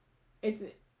 It's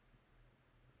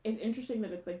interesting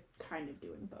that it's like kind of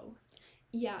doing both.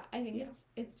 Yeah, I think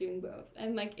it's doing both.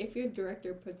 And like if your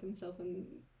director puts himself in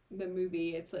the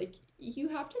movie, it's like you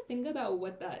have to think about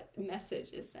what that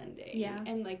message is sending.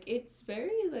 And like it's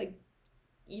very like,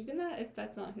 even that if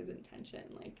that's not his intention,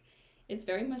 like it's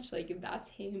very much like that's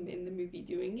him in the movie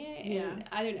doing it. And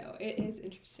I don't know, it is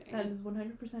interesting. That is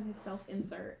 100% his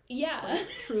self-insert. Like,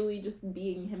 truly just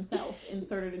being himself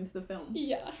inserted into the film.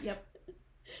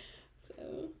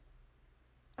 So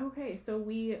okay, so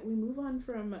we move on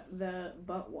from the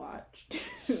butt watch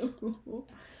to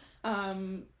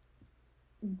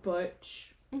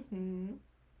Butch.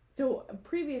 So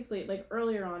previously, like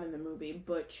earlier on in the movie,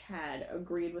 Butch had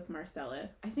agreed with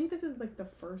Marcellus. I think this is like the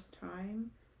first time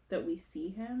that we see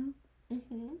him.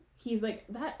 He's like,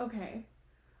 that, okay.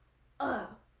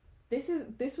 This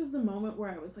was the moment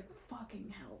where I was like,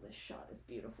 fucking hell, this shot is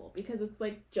beautiful. Because it's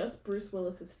like just Bruce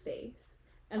Willis's face.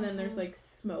 And then there's like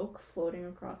smoke floating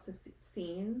across the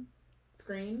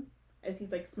screen. as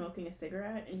he's like smoking a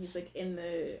cigarette, and he's like in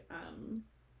the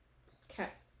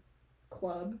cat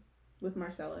club with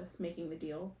Marcellus making the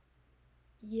deal.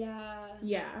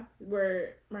 Yeah,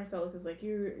 where Marcellus is like,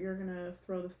 you're gonna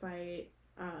throw the fight,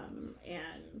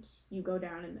 and you go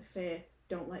down in the fifth.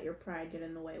 Don't let your pride get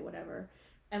in the way, whatever.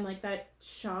 And like that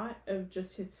shot of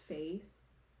just his face.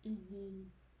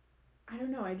 I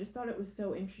don't know. I just thought it was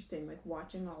so interesting, like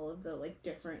watching all of the like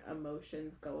different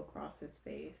emotions go across his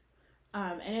face.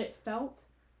 And it felt,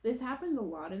 this happens a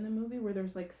lot in the movie where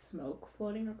there's like smoke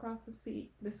floating across the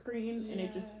screen, and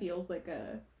it just feels like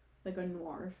a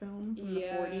noir film from the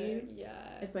 40s.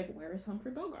 Yeah. It's like, where is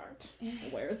Humphrey Bogart?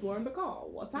 Where is Lauren Bacall?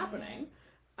 What's happening?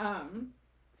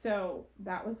 So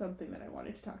that was something that I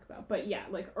wanted to talk about. But yeah,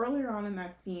 like earlier on in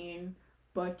that scene,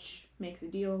 Butch makes a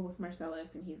deal with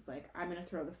Marcellus, and he's like, I'm gonna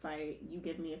throw the fight, you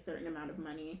give me a certain amount of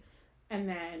money. And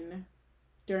then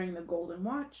during the Golden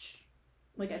Watch,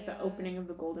 like at the opening of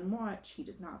the Golden Watch, he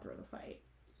does not throw the fight.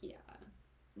 Yeah.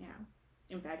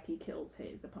 In fact, he kills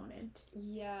his opponent.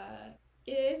 Yeah.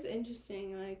 It is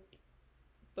interesting, like,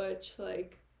 Butch,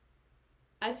 like,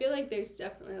 I feel like there's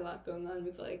definitely a lot going on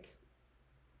with, like,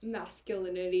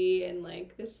 masculinity and,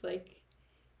 like, this, like,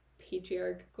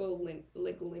 patriarchal,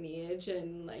 lineage,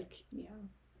 and, like,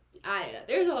 I don't know,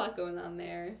 there's a lot going on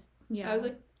there. I was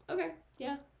like, okay,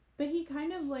 yeah. But he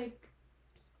kind of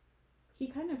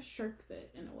shirks it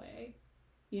in a way.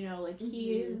 You know, like,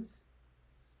 he is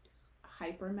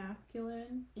hyper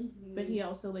masculine, but he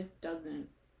also, like, doesn't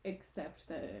accept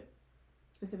the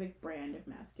specific brand of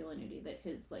masculinity that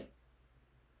his like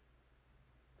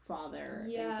father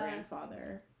and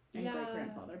grandfather and great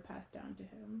grandfather passed down to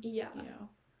him. You know,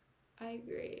 I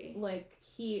agree. Like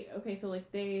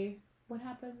what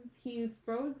happens? He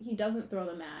doesn't throw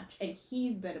the match, and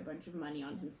he's bet a bunch of money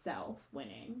on himself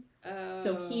winning.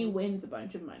 So he wins a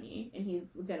bunch of money, and he's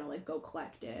gonna like go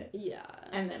collect it.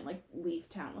 And then like leave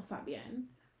town with Fabienne.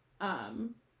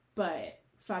 But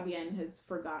Fabienne has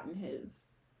forgotten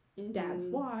his dad's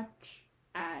watch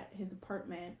at his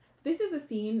apartment. This is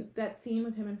that scene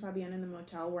with him and Fabienne in the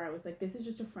motel where I was like, this is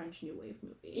just a French New Wave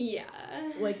movie. Yeah.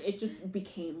 Like, it just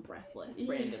became breathless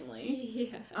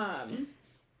randomly.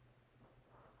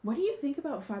 What do you think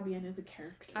about Fabienne as a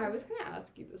character? I was going to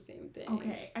ask you the same thing.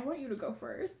 Okay, I want you to go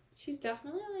first. She's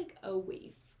definitely, like, a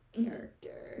waif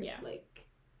character. Yeah. Like,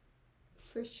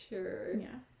 for sure.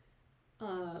 Yeah.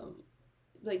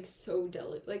 Like, so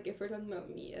delicate. Like, if we're talking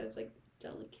about Mia as, like,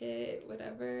 delicate,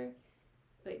 whatever,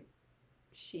 like,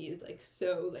 she's, like,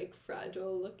 so, like,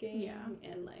 fragile looking. Yeah.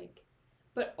 And, like,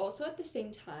 but also at the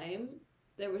same time,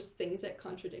 there was things that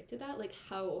contradicted that, like,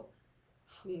 how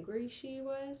hungry she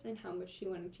was and how much she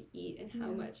wanted to eat and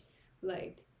how much,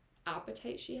 like,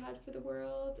 appetite she had for the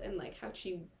world, and, like, how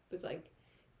she was, like,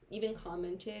 even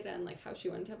commented on, like, how she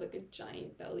wanted to have, like, a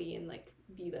giant belly and, like,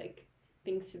 be, like,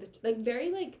 things to the, like, very,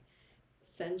 like,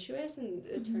 sensuous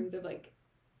in terms of like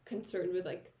concerned with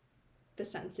like the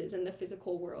senses and the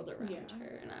physical world around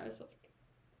her, and I was like,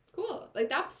 cool, like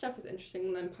that stuff was interesting.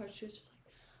 And then she was just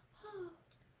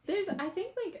like, I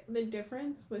think like the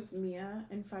difference with Mia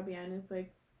and Fabienne is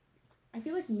like, I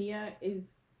feel like Mia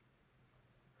is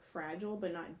fragile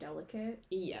but not delicate.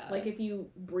 Like if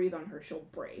you breathe on her, she'll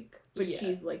break, but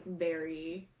she's like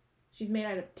she's made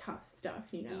out of tough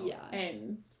stuff, you know.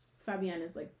 And Fabienne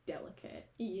is like delicate,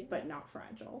 but not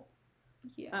fragile.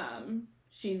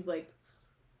 She's like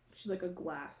a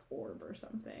glass orb or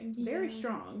something. Very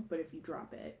strong, but if you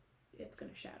drop it, it's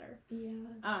gonna shatter.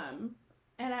 And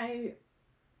I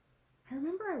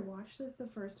remember I watched this the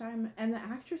first time, and the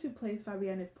actress who plays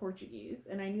Fabienne is Portuguese,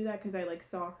 and I knew that because I like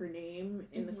saw her name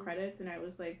in the credits, and I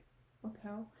was like, what the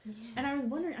hell? And I was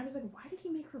wondering, I was like, why did he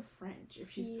make her French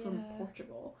if she's from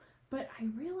Portugal? But I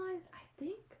realized, I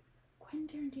think Quentin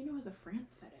Tarantino has a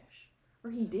France fetish,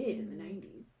 or he did in the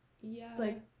 90s.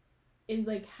 It's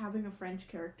like having a French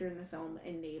character in the film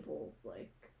enables,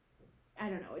 like, I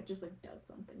don't know, it just like does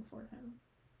something for him.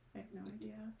 I have no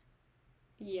idea.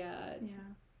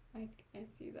 I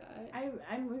see that.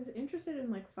 I was interested in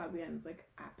like Fabienne's like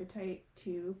appetite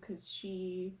too, because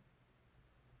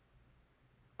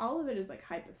all of it is like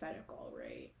hypothetical,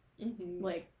 right?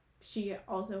 Like she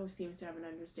also seems to have an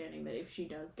understanding that if she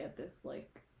does get this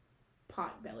like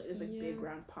pot belly, this like big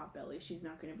round pot belly, she's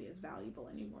not going to be as valuable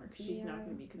anymore because she's not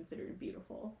going to be considered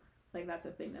beautiful. Like that's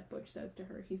a thing that Butch says to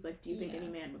her. He's like, do you think any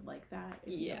man would like that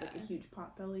if you have like a huge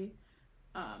pot belly?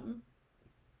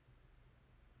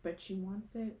 But she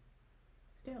wants it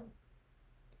still.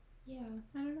 I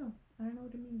don't know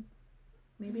what it means.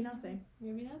 Maybe nothing.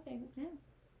 Yeah,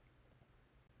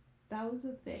 that was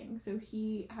the thing. So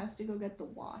he has to go get the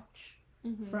watch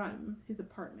from his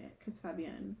apartment because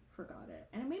Fabienne forgot it.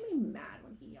 And it made me mad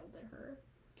when he yelled at her.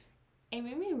 It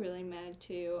made me really mad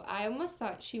too. I almost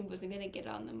thought she wasn't gonna get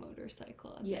on the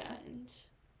motorcycle at the end.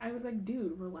 I was like,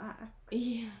 dude, relax.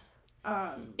 Yeah.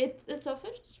 It's also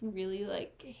just really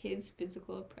like his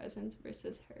physical presence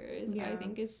versus hers. Yeah. I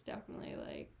think it's definitely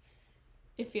like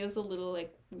it feels a little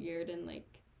like weird and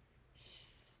like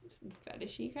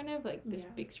fetishy kind of like this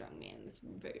big strong man, this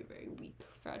very very weak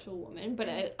fragile woman.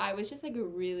 But I was just like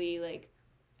really like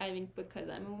I think because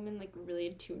I'm a woman like really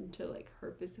attuned to like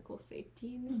her physical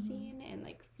safety in the scene and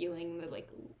like feeling the like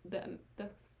the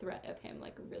threat of him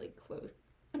like really close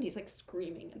when he's like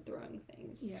screaming and throwing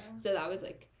things. Yeah. So that was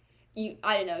like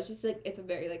I don't know, it's just like it's a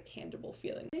very like tangible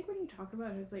feeling. I think when you talk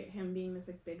about him being this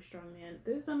like big strong man,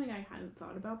 this is something I hadn't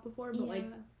thought about before, but like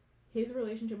his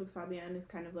relationship with Fabienne is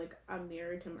kind of like a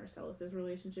mirror to Marcellus's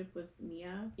relationship with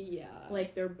Mia. Yeah.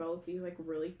 Like they're both these like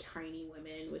really tiny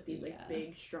women with these like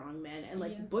big strong men, and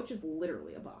like Butch is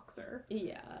literally a boxer.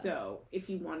 Yeah. So if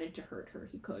he wanted to hurt her,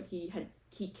 he could.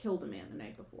 He killed a man the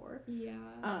night before.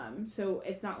 Yeah. So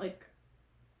it's not like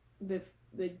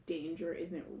the danger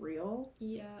isn't real.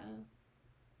 Yeah.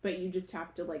 But you just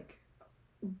have to like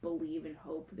believe and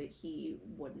hope that he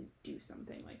wouldn't do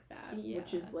something like that,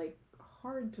 which is like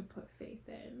hard to put faith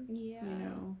in. Yeah. You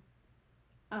know.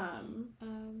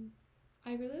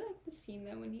 I really like the scene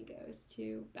though when he goes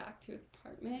back to his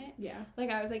apartment. Yeah.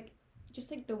 Like I was like just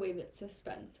like the way that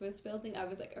suspense was building, I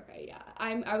was like, okay, yeah.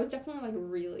 I was definitely like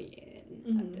really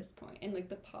in at this point. And like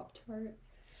the Pop-Tart,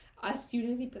 as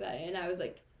soon as he put that in, I was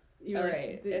like, all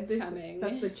right, it's coming.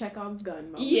 That's the Chekhov's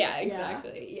gun moment. Yeah,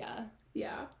 exactly. Yeah.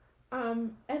 Yeah.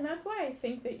 And that's why I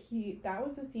think that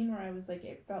was the scene where I was like,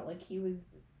 it felt like he was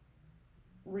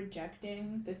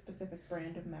rejecting this specific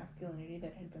brand of masculinity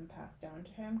that had been passed down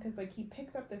to him, because like he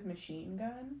picks up this machine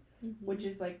gun, which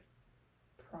is like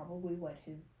probably what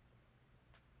his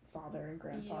father and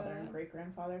grandfather and great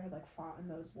grandfather had like fought in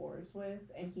those wars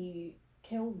with, and he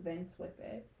kills Vince with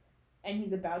it, and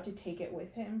he's about to take it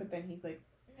with him, but then he's like,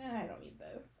 I don't need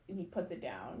this, and he puts it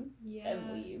down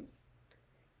and leaves.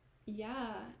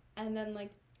 Yeah. And then like,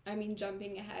 I mean,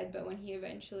 jumping ahead, but when he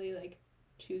eventually like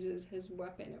chooses his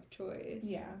weapon of choice,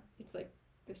 it's like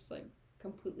this like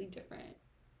completely different,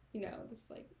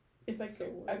 this like it's like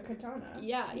sword. A katana.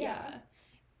 Yeah.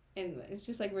 And it's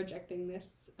just like rejecting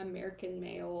this American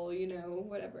male,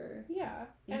 whatever. Yeah.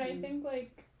 And I think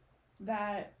like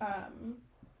that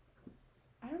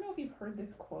I don't know if you've heard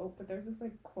this quote, but there's this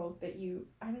like quote that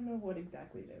I don't know what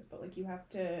exactly it is, but like you have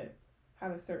to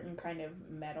have a certain kind of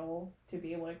metal to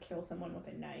be able to kill someone with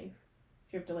a knife.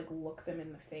 So you have to like look them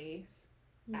in the face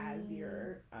as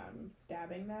you're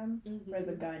stabbing them. Whereas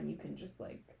a gun, you can just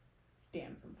like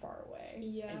stand from far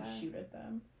away and shoot at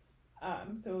them.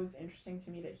 So it was interesting to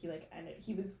me that he like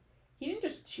he didn't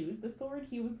just choose the sword,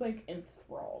 he was like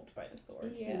enthralled by the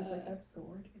sword. He was like, that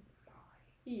sword is mine.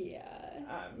 Yeah.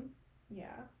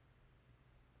 Yeah.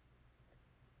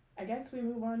 I guess we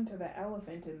move on to the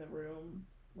elephant in the room,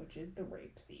 which is the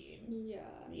rape scene.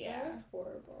 Yeah. That was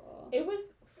horrible. It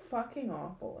was fucking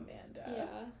awful, Amanda.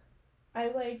 Yeah.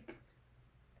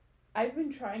 I've been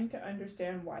trying to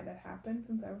understand why that happened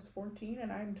since I was 14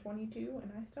 and I'm 22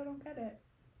 and I still don't get it.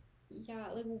 Yeah,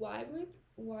 like why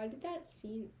did that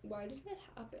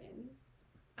happen?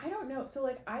 I don't know. So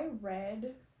like I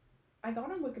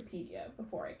got on Wikipedia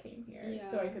before I came here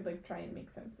so I could like try and make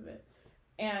sense of it.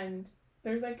 And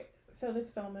there's like, so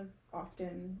this film is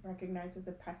often recognized as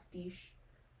a pastiche,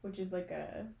 which is like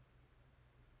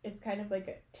it's kind of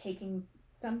like taking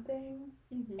something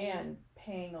and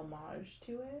paying homage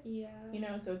to it.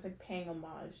 Yeah. So it's like paying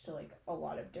homage to like a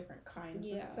lot of different kinds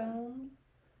of films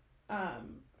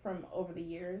from over the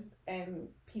years, and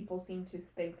people seem to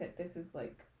think that this is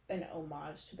like an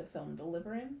homage to the film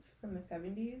Deliverance from the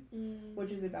 70s,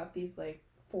 which is about these like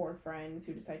 4 friends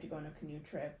who decide to go on a canoe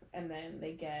trip, and then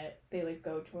they like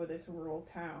go to this rural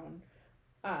town,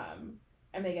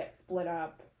 and they get split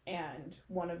up, and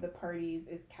one of the parties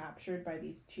is captured by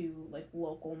these 2 like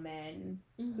local men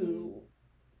who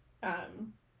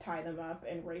tie them up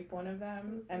and rape one of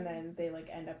them, and then they like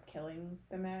end up killing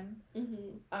the men.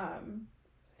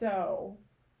 So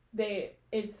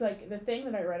it's like the thing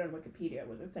that I read on Wikipedia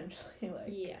was essentially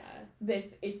like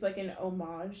it's like an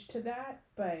homage to that,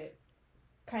 but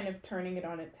kind of turning it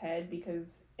on its head,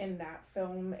 because in that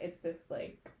film it's this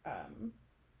like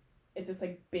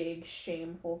big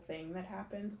shameful thing that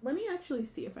happens. Let me actually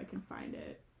see if I can find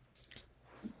it.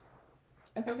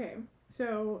 Okay,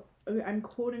 so I'm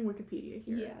quoting Wikipedia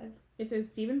here. Yeah. It says,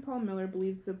 Stephen Paul Miller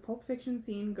believes the Pulp Fiction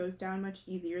scene goes down much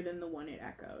easier than the one it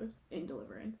echoes in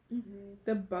Deliverance.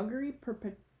 The buggery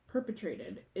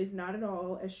perpetrated is not at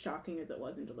all as shocking as it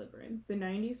was in Deliverance. The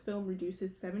 90s film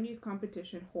reduces 70s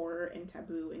competition, horror, and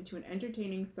taboo into an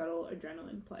entertaining, subtle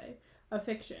adrenaline play. A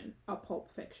fiction. A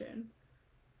pulp fiction.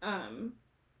 And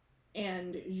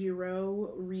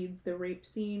Giraud reads the rape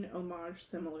scene homage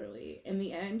similarly. In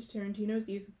the end, Tarantino's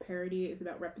use of parody is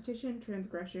about repetition,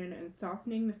 transgression, and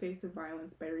softening the face of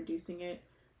violence by reducing it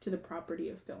to the property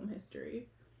of film history.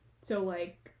 So,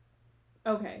 like,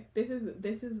 okay, this is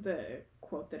the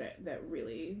quote that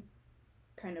really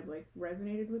kind of, like,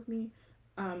 resonated with me.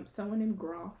 Someone named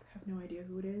Groff, I have no idea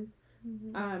who it is.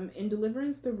 Mm-hmm. In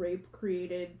Deliverance, the rape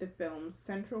created the film's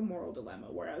central moral dilemma,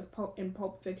 whereas in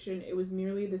Pulp Fiction, it was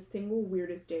merely the single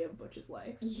weirdest day of Butch's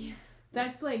life. Yeah.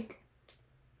 That's, like,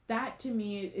 that to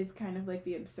me is kind of, like,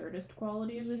 the absurdist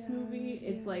quality of this movie.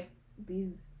 It's, like,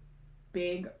 these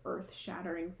big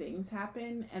earth-shattering things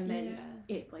happen, and then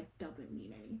it, like, doesn't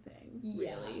mean anything,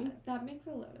 really. That makes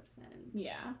a lot of sense.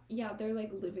 Yeah, they're,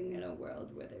 like, living in a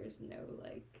world where there's no,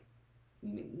 like,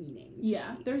 meaning.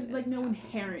 Yeah, there's, like, no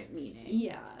inherent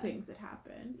meaning to things that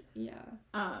happen.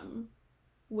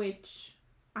 Which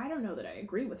I don't know that I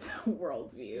agree with that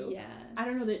worldview. I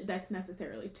don't know that that's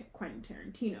necessarily Quentin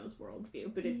Tarantino's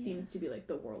worldview, but it seems to be, like,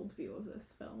 the worldview of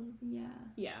this film.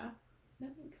 Yeah.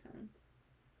 That makes sense.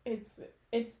 It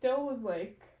still was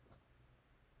like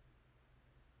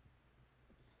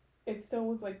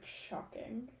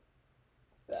shocking,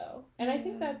 though, and I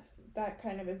think that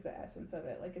kind of is the essence of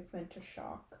it. Like, it's meant to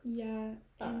shock. And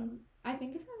I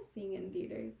think if I was seeing it in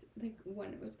theaters, like,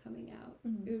 when it was coming out,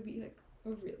 it would be, like, a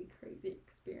really crazy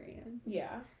experience.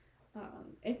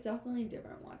 It's definitely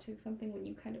different watching something when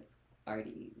you kind of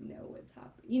already know what's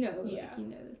happening. You know, like, you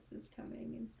know this is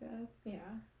coming and stuff.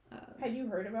 Had you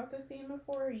heard about this scene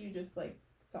before, or you just, like,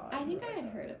 saw it? I think I had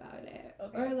heard about it.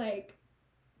 Okay. Or, like,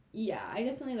 I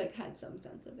definitely, like, had some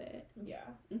sense of it.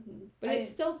 But it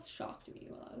still shocked me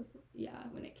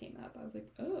when it came up. I was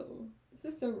like, oh, this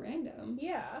is so random.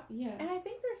 And I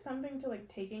think there's something to, like,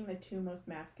 taking the two most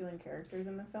masculine characters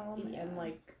in the film and,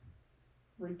 like,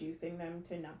 reducing them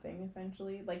to nothing,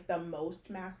 essentially. Like, the most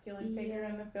masculine figure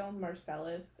in the film,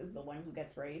 Marcellus, is the one who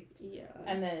gets raped.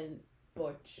 And then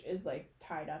Butch is, like,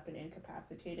 tied up and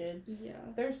incapacitated.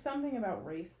 There's something about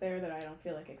race there that I don't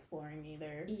feel like exploring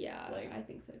either. Like, I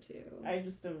think so too. I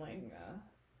just am like,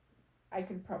 I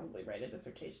could probably write a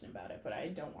dissertation about it, but I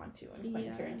don't want to, and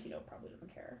Quentin Tarantino probably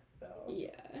doesn't care, so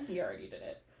he already did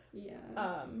it.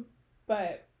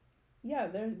 But yeah,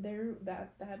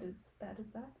 that is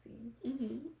that scene.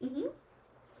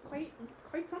 It's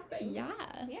quite something.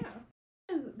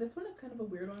 This one is kind of a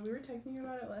weird one. We were texting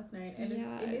about it last night, and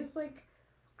it is, like,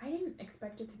 I didn't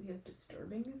expect it to be as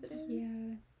disturbing as it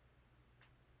is.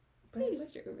 But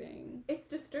it's disturbing. It's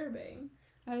disturbing.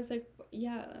 I was like,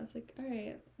 all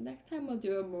right, next time I'll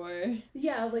do it more.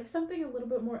 Like, something a little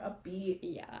bit more upbeat.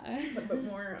 A little bit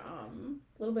more, a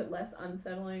little bit less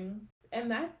unsettling.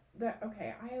 And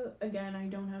okay, I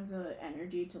don't have the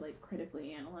energy to, like,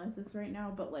 critically analyze this right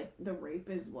now, but, like, the rape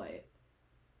is what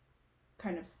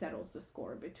kind of settles the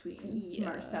score between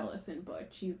Marcellus and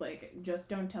Butch. He's like, just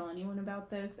don't tell anyone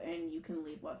about this, and you can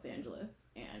leave Los Angeles,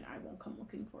 and I won't come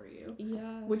looking for you.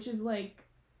 Which is like,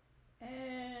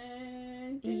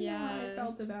 didn't know how I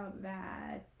felt about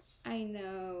that. I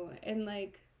know, and,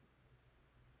 like,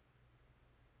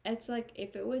 it's like,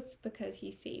 if it was because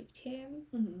he saved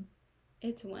him,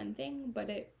 it's one thing,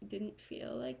 but it didn't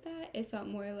feel like that. It felt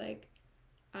more like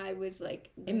I was,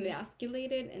 like,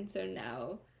 emasculated, and so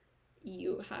now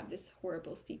you have this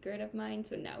horrible secret of mine,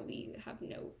 so now we have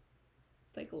no,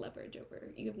 like, leverage over,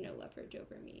 you have no leverage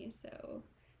over me, so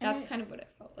that's kind of what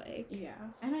it felt like.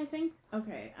 And I think,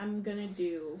 okay, I'm gonna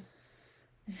do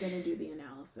the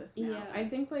analysis now. I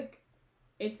think, like,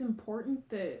 it's important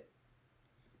that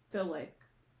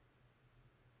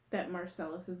that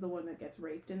Marcellus is the one that gets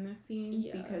raped in this scene,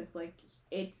 because, like,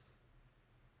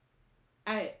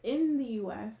 in the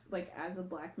U.S., like, as a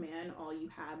black man, all you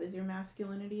have is your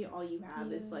masculinity, all you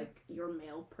have is, like, your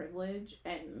male privilege,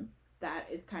 and that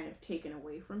is kind of taken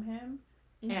away from him,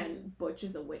 and Butch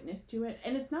is a witness to it,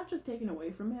 and it's not just taken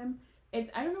away from him,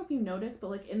 it's, I don't know if you noticed,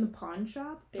 but, like, in the pawn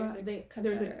shop, there's a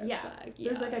Confederate flag.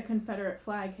 There's, like, a Confederate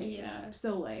flag hanging up,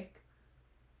 so, like,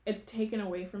 it's taken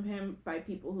away from him by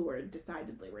people who are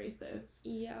decidedly racist.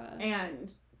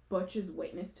 And Butch is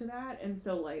witness to that, and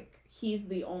so, like, he's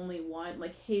the only one,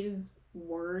 like, his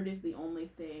word is the only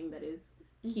thing that is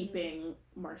keeping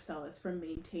Marcellus from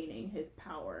maintaining his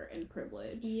power and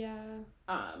privilege.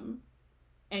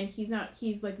 And he's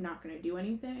like, not gonna do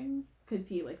anything, because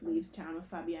he, like, leaves town with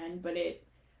Fabienne, but I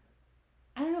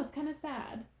don't know, it's kind of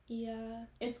sad.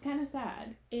 It's kind of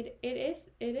sad. It is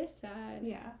sad.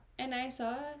 And I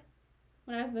saw,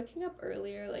 when I was looking up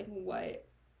earlier, like, what,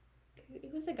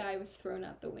 it was a guy who was thrown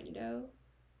out the window.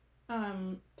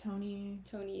 Tony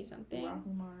something.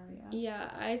 Rahumar, yeah.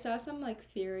 Yeah, I saw some, like,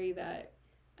 theory that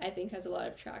I think has a lot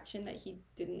of traction, that he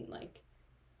didn't, like,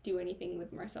 do anything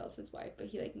with Marcellus's wife, but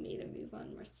he, like, made a move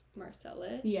on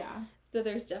Marcellus. Yeah. So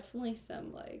there's definitely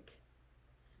some, like,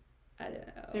 I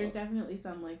don't know. There's definitely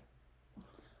some, like,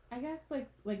 I guess, like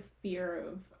fear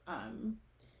of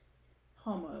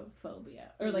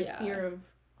homophobia, or like fear of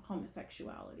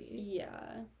homosexuality.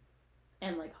 Yeah.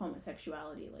 And like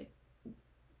homosexuality, like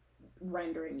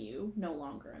rendering you no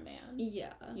longer a man.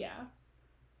 Yeah. Yeah.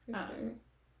 For sure.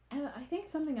 And I think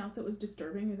something else that was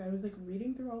disturbing is I was like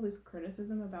reading through all this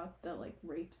criticism about the like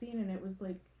rape scene, and it was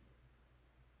like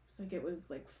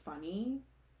funny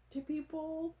to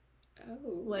people. Oh.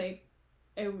 Like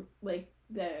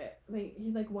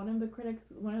one of the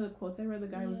critics, one of the quotes I read, the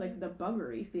guy was like, the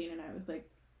buggery scene, and I was like,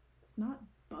 it's not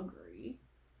buggery.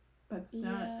 That's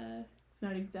not. It's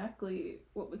not exactly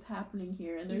what was happening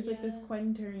here. And there's like this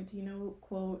Quentin Tarantino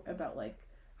quote about like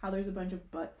how there's a bunch of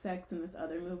butt sex in this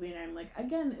other movie, and I'm like,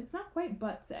 again, it's not quite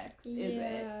butt sex, is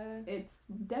it? It's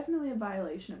definitely a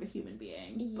violation of a human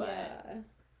being. But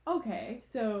okay,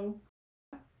 so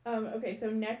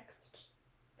next,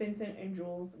 Vincent and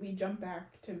Jules. We jump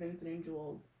back to Vincent and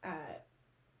Jules at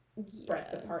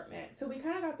Brett's apartment. So we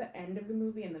kind of got the end of the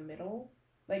movie in the middle.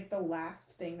 Like the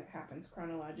last thing that happens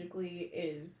chronologically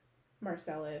is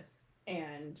Marcellus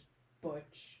and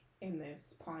Butch in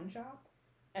this pawn shop,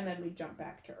 and then we jump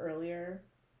back to earlier,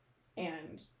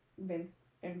 and Vince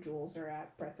and Jules are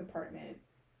at Brett's apartment,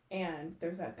 and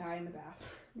there's that guy in the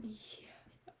bathroom.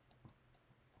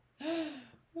 Yeah.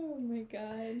 Oh my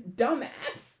god.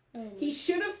 Dumbass. He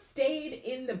should have stayed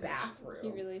in the bathroom. He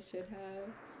really should have.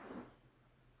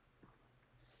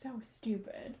 So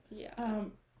stupid. Yeah.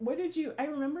 I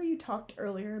remember you talked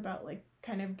earlier about like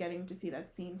kind of getting to see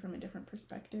that scene from a different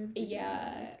perspective. Did you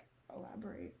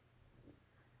elaborate?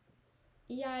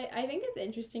 Yeah, I think it's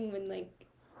interesting when like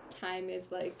time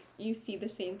is like you see the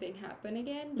same thing happen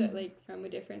again, but like from a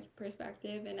different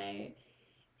perspective. And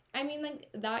I mean, like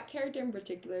that character in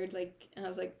particular, like, and I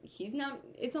was like, it's not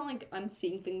like I'm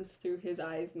seeing things through his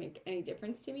eyes make any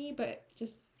difference to me, but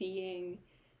just seeing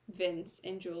Vince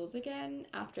and Jules again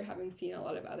after having seen a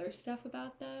lot of other stuff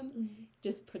about them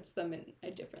just puts them in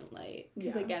a different light.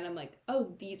 Because again, I'm like,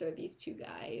 oh, these are these two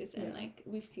guys, and like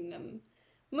we've seen them,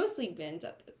 mostly Vince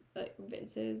at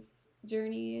Vince's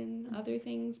journey and other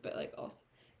things, but like also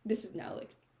this is now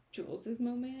like Jules's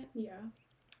moment.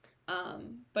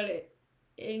 But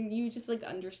and you just like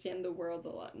understand the world a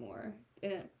lot more,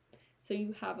 and so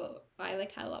you have I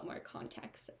like had a lot more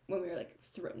context when we were like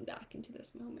thrown back into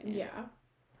this moment.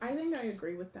 I think I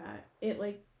agree with that. It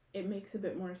makes a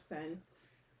bit more sense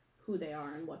who they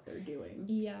are and what they're doing.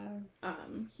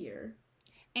 Here.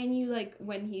 And you like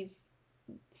when he's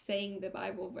saying the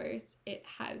Bible verse, it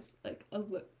has like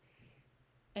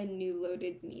a new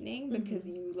loaded meaning because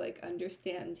you like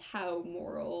understand how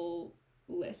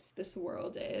moralless this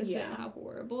world is and how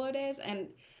horrible it is. And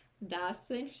that's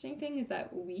the interesting thing, is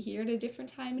that we hear at a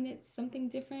different time and it's something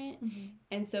different.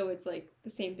 And so it's like the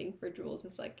same thing for Jules.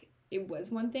 It's like it was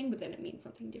one thing, but then it means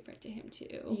something different to him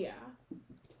too.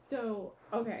 So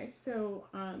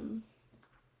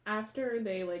after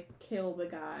they like kill the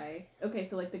guy,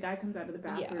 so like the guy comes out of the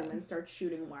bathroom and starts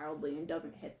shooting wildly and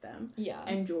doesn't hit them.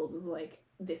 And Jules is like,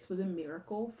 this was a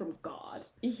miracle from God.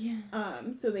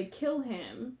 So they kill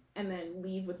him and then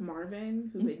leave with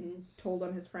Marvin, who had told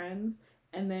on his friends,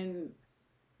 and then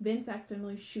Vince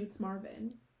accidentally shoots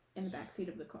Marvin in the backseat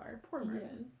of the car. Poor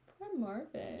Marvin. Poor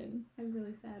Marvin. I was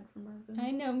really sad for Marvin.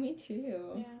 I know, me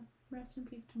too. Yeah. Rest in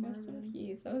peace to Marvin. Rest in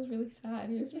peace. That was really sad.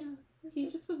 He was he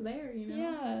just was there, you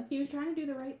know? He was trying to do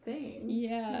the right thing.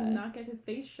 And not get his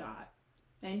face shot.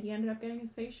 And he ended up getting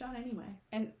his face shot anyway.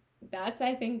 And that's,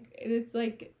 I think, it's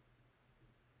like,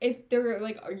 they're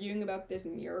like arguing about this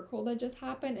miracle that just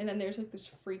happened, and then there's like this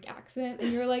freak accident,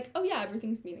 and you're like, oh yeah,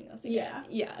 everything's meaningless again.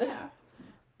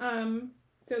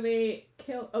 So they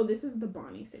kill, this is the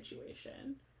Bonnie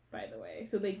situation, by the way.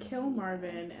 So they kill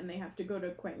Marvin, and they have to go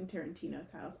to Quentin Tarantino's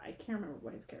house. I can't remember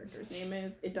what his character's name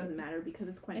is. It doesn't matter because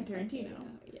it's Quentin Tarantino.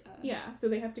 So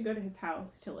they have to go to his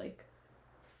house to like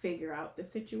figure out the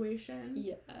situation.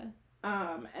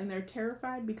 And they're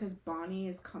terrified because Bonnie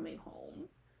is coming home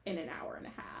in an hour and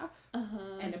a half.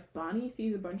 And if Bonnie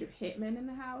sees a bunch of hitmen in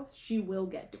the house, she will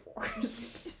get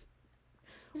divorced.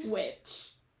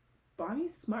 Which,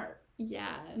 Bonnie's smart.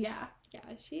 Yeah,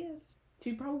 she is.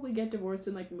 She'd probably get divorced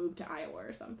and like move to Iowa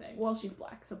or something. Well, she's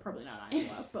black, so probably not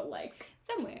Iowa, but like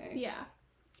somewhere.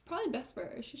 probably best for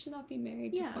her. She should not be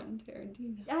married to Quentin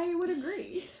Tarantino. I would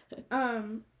agree.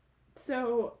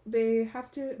 So they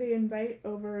invite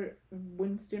over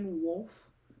Winston Wolfe,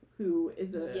 who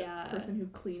is a person who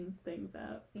cleans things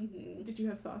up. Mm-hmm. Did you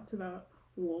have thoughts about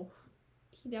Wolfe?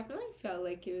 He definitely felt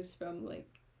like he was from, like,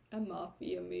 a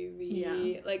mafia movie.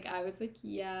 Yeah. Like, I was like,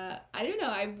 yeah. I don't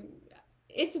know.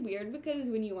 It's weird because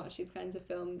when you watch these kinds of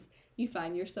films, you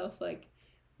find yourself, like,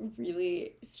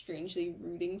 really strangely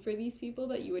rooting for these people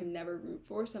that you would never root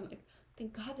for. So I'm like,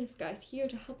 thank God this guy's here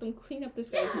to help him clean up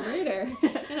this guy's murder.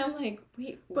 And I'm like,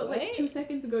 wait, but what? Like 2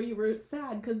 seconds ago you were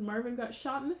sad because Marvin got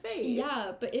shot in the face.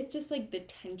 Yeah, but it's just like the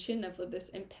tension of this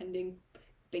impending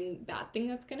bad thing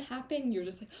that's gonna happen. You're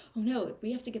just like, oh no, like,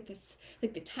 we have to get this,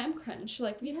 like, the time crunch,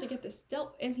 like, we have to get this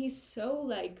dealt. And he's so,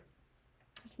 like,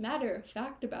 just matter of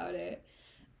fact about it.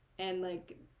 And,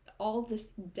 like, all this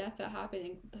death that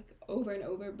happened, like, over and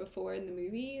over before in the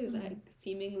movie was like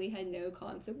seemingly had no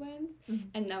consequence,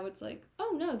 and now it's like,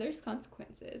 oh no, there's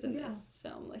consequences in this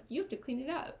film. Like, you have to clean it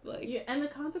up. Like, yeah, and the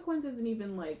consequence isn't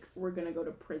even like we're gonna go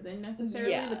to prison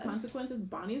necessarily. Yeah. The consequence is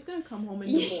Bonnie's gonna come home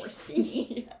and divorce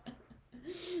me.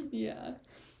 Yeah.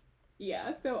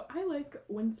 So I like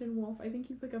Winston Wolfe. I think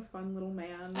he's like a fun little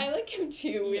man. I like him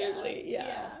too. Weirdly,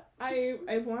 yeah. I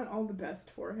want all the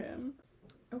best for him.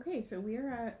 Okay, so we are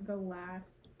at the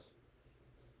last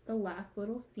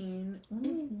little scene. Let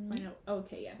me find out.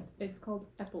 Okay, yes. It's called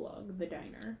Epilogue, the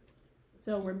diner.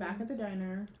 So we're back at the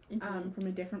diner, from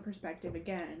a different perspective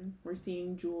again. We're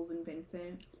seeing Jules and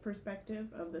Vincent's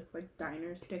perspective of this, like,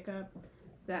 diner stick-up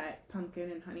that Pumpkin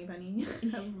and Honey Bunny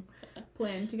have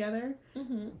planned together.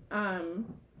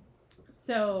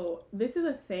 So this is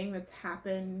a thing that's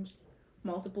happened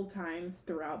multiple times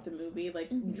throughout the movie. Like,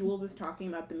 Jules is talking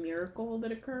about the miracle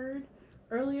that occurred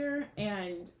earlier,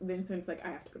 and Vincent's like, I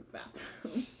have to go to the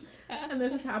bathroom. And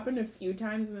this has happened a few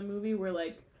times in the movie where,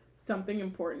 like, something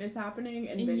important is happening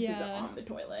and Vince is on the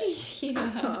toilet.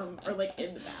 Or, like,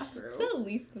 in the bathroom. It's at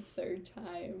least the third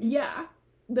time. Yeah.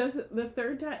 The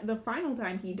third time, the final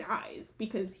time he dies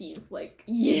because he's, like,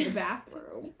 in the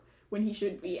bathroom when he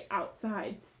should be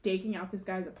outside staking out this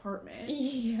guy's apartment.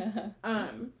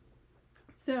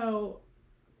 So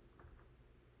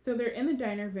they're in the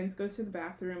diner, Vince goes to the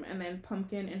bathroom, and then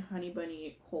Pumpkin and Honey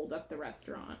Bunny hold up the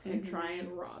restaurant and try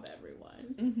and rob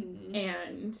everyone.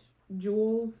 And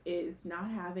Jules is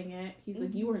not having it. He's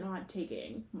like, you are not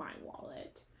taking my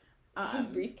wallet. His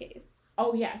briefcase.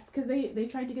 Oh, yes, because they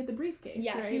tried to get the briefcase,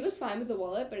 right? He was fine with the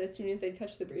wallet, but as soon as they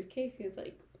touched the briefcase, he was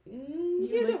like,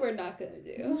 here's what we're not gonna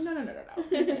do. No.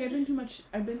 He's like, I've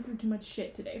been through too much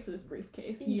shit today for this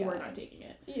briefcase. You are not taking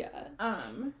it.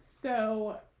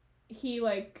 So he,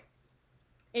 like,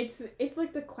 it's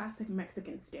like the classic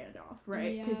Mexican standoff,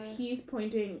 right? Because he's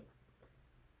pointing,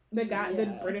 the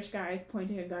British guy is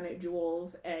pointing a gun at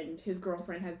Jules, and his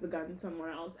girlfriend has the gun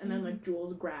somewhere else, and then, like,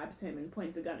 Jules grabs him and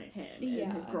points a gun at him,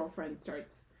 and his girlfriend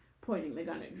starts pointing the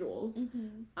gun at Jules.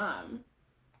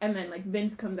 And then, like,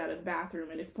 Vince comes out of the bathroom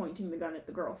and is pointing the gun at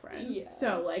the girlfriend.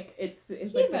 So, like, it's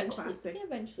like the classic. He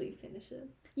eventually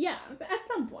finishes. Yeah, at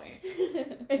some point.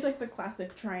 It's like the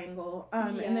classic triangle.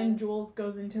 And then Jules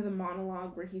goes into the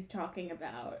monologue where he's talking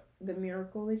about the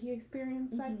miracle that he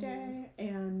experienced that day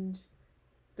and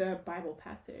the Bible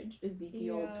passage,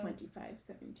 Ezekiel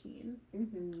 25:17.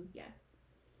 Yes.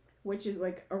 Which is,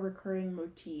 like, a recurring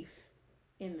motif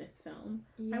in this film.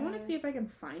 I want to see if I can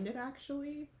find it,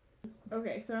 actually.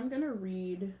 Okay, so I'm going to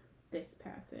read this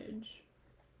passage,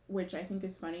 which I think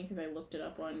is funny because I looked it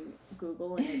up on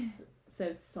Google and it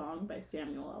says Song by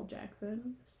Samuel L.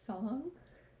 Jackson. Song?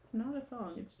 It's not a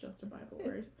song, it's just a Bible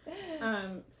verse.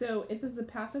 So it says, the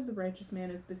path of the righteous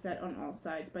man is beset on all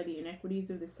sides by the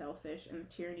iniquities of the selfish and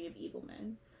the tyranny of evil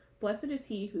men. Blessed is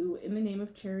he who, in the name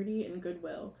of charity and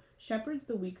goodwill, shepherds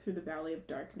the weak through the valley of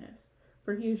darkness,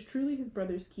 for he is truly his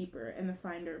brother's keeper and the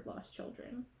finder of lost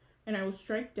children. And I will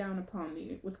strike down upon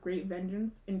thee with great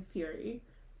vengeance and fury,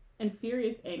 and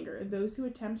furious anger, those who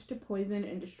attempt to poison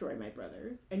and destroy my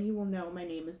brothers, and you will know my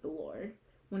name is the Lord,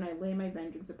 when I lay my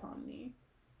vengeance upon thee.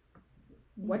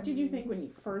 What did you think when you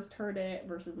first heard it,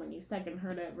 versus when you second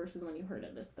heard it, versus when you heard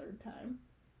it this third time?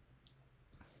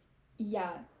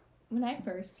 Yeah. When I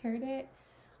first heard it,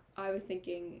 I was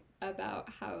thinking about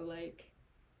how, like,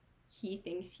 he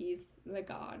thinks he's the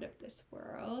god of this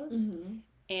world.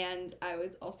 And I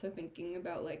was also thinking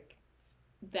about, like,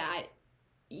 that,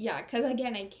 because,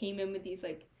 again, I came in with these,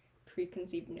 like,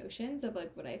 preconceived notions of,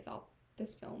 like, what I thought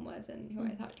this film was and who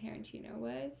I thought Tarantino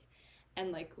was.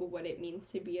 And, like, what it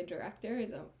means to be a director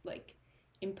is, like,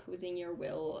 imposing your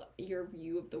will, your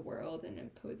view of the world, and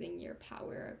imposing your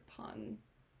power upon,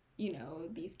 you know,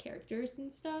 these characters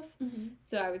and stuff. Mm-hmm.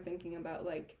 So I was thinking about,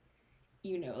 like,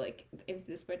 you know, like, is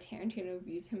this what Tarantino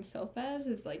views himself as?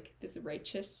 Is, like, this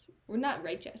righteous, or not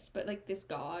righteous, but, like, this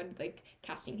god, like,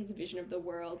 casting his vision of the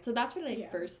world. So that's what I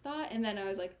first thought. And then I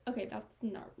was like, okay, that's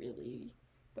not really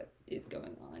what is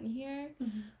going on here.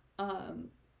 Mm-hmm.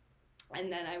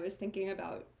 And then I was thinking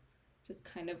about just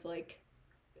kind of, like,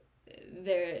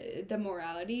 the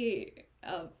morality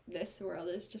of this world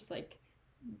is just, like,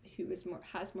 who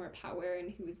has more power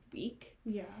and who is weak.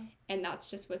 Yeah. And that's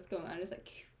just what's going on, is,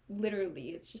 like, literally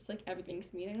it's just, like,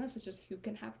 everything's meaningless. It's just who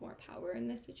can have more power in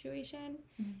this situation.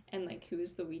 Mm-hmm. And, like, who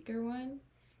is the weaker one.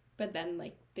 But then,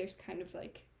 like, there's kind of,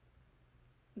 like,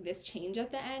 this change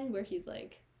at the end where he's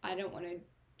like, I don't want to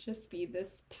just be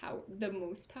the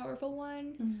most powerful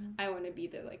one. Mm-hmm. I want to be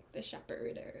the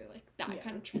shepherd, or, like, that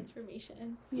kind of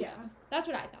transformation. Yeah. That's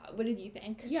what I thought. What did you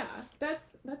think? Yeah,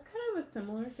 that's kind of a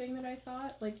similar thing that I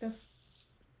thought. Like,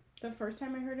 the first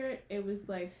time I heard it, it was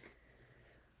like,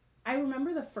 I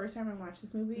remember the first time I watched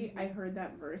this movie, I heard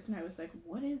that verse and I was like,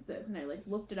 what is this? And I, like,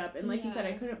 looked it up, and, like you said,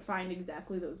 I couldn't find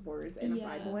exactly those words in a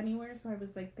Bible anywhere, so I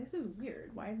was like, this is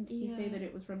weird. Why did he say that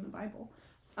it was from the Bible?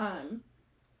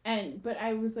 But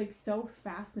I was, like, so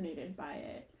fascinated by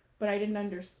it, but I didn't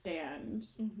understand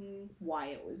why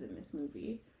it was in this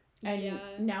movie. And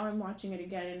now I'm watching it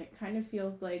again, and it kind of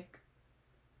feels like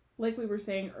we were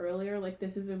saying earlier, like,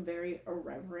 this is a very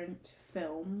irreverent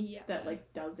film that,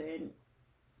 like, doesn't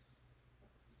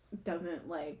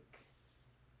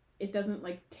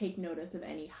like take notice of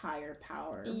any higher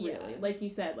power, really. Like you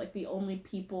said, like, the only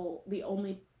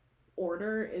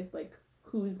order is, like,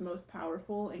 who's most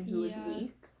powerful and who is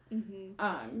weak.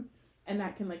 And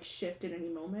that can, like, shift at any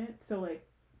moment. So, like,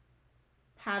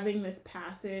 having this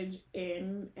passage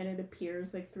and it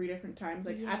appears, like, 3 different times,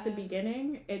 like, at the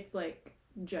beginning, it's, like,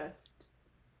 just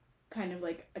kind of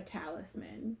like a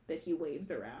talisman that he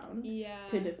waves around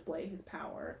to display his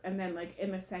power. And then, like,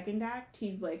 in the second act,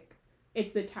 he's like,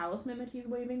 it's the talisman that he's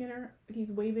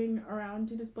waving around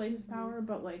to display his power,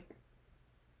 but, like,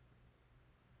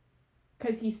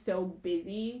 because he's so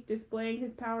busy displaying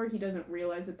his power, he doesn't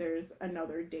realize that there's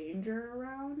another danger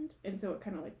around, and so it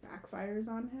kind of, like, backfires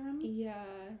on him.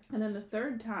 And then the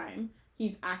third time,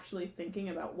 he's actually thinking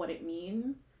about what it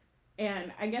means,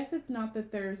 and I guess it's not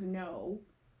that there's no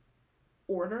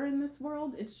order in this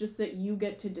world, it's just that you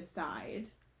get to decide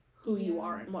who you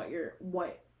are and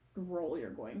what role you're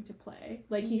going to play.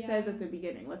 Like, he says at the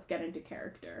beginning, let's get into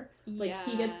character. Like,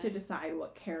 he gets to decide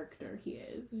what character he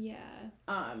is.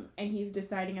 And he's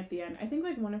deciding at the end, I think,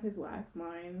 like, one of his last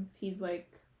lines, he's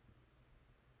like,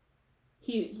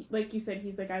 he like you said,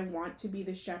 he's like, I want to be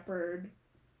the shepherd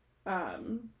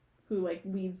who, like,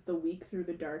 leads the weak through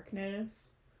the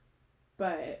darkness,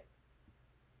 but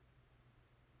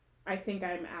I think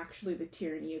I'm actually the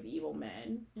tyranny of evil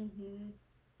men,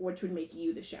 which would make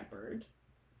you the shepherd.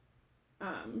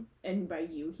 And by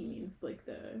you, he means, like,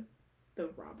 the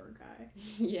robber guy.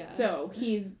 So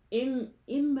he's in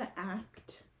the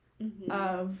act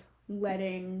of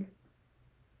letting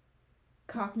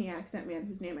Cockney accent man,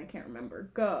 whose name I can't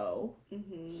remember, go.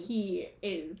 He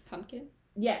is Pumpkin.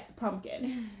 Yes,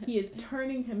 Pumpkin. He is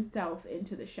turning himself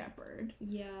into the shepherd.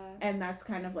 And that's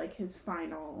kind of, like, his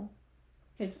final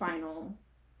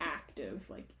act of,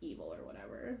 like, evil or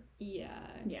whatever.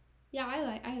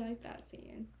 I like that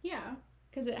scene.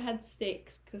 Because it had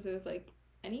stakes, because it was like,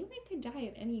 anyone could die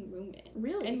at any moment.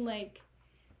 Really? And, like,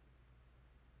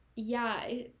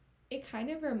 it kind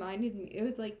of reminded me, it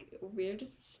was like, we're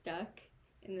just stuck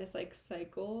in this, like,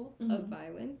 cycle of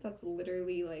violence that's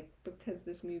literally, like, because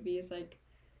this movie is, like,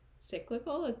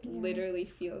 cyclical, it literally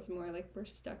feels more like we're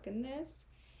stuck in this.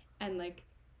 And, like,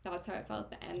 that's how I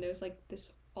felt at the end. There was, like,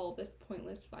 all this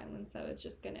pointless violence that was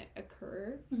just gonna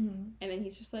occur. And then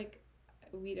he's just like,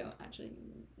 we don't actually,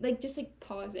 like, just, like,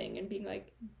 pausing and being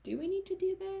like, do we need to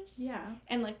do this?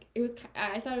 And, like,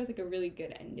 I thought it was, like, a really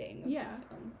good ending of the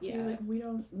film. He was like, we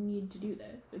don't need to do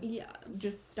this.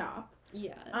 Just stop.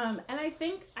 And I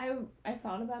think I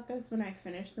thought about this when I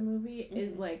finished the movie,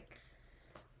 is, like,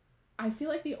 I feel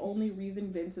like the only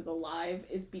reason Vince is alive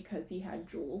is because he had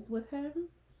Jules with him.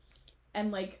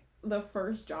 And, like, the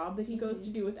first job that he goes to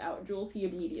do without Jules, he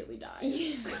immediately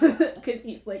dies. Because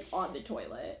he's, like, on the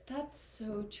toilet. That's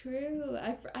so true.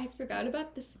 I forgot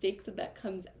about the stakes that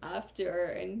comes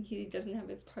after, and he doesn't have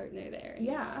his partner there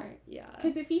anymore.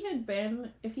 Because if he had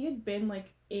been,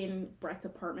 like, in Brett's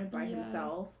apartment by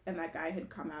himself, and that guy had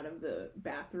come out of the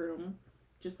bathroom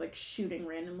just, like, shooting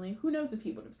randomly, who knows if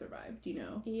he would have survived, you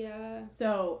know?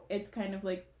 So it's kind of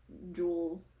like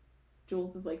Jules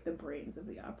is, like, the brains of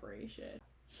the operation.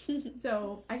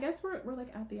 So I guess we're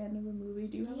like at the end of the movie.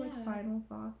 Do you have like Yeah. final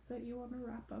thoughts that you want to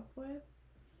wrap up with?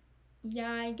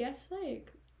 Yeah, I guess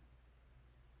like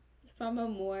from a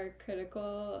more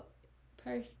critical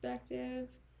perspective,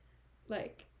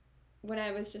 like when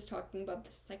I was just talking about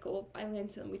the cycle of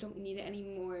violence and we don't need it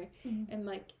anymore, Mm-hmm. and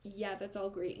like, yeah, that's all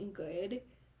great and good,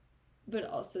 but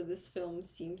also this film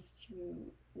seems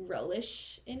to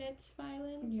relish in its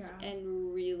violence Yeah.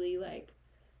 and really like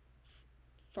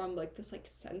from like this like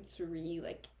sensory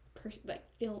like like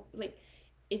film like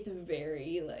it's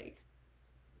very like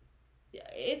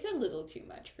it's a little too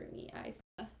much for me. I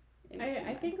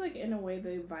think like in a way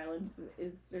the violence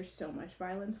is there's so much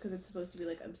violence because it's supposed to be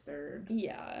like absurd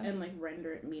yeah and like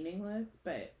render it meaningless,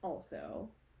 but also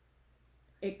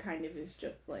it kind of is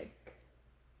just like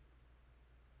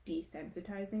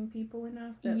desensitizing people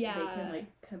enough that they can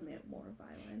like commit more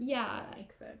violence. Yeah. If that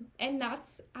makes sense. And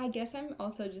that's, I guess I'm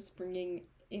also just bringing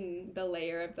in the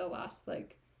layer of the last,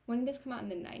 like, when did this come out in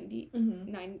the 90s?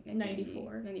 Mm-hmm.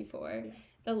 94. 94. Yeah.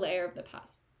 The layer of the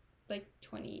past, like,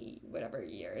 20 whatever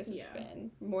years it's been.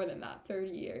 More than that, 30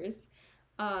 years.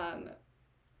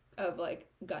 Of, like,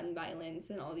 gun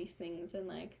violence and all these things. And,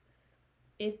 like,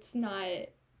 it's not,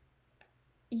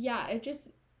 yeah,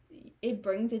 it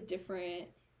brings a different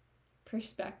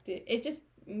perspective. It just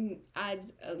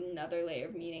adds another layer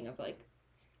of meaning of like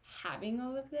having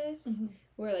all of this,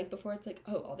 where like before it's like,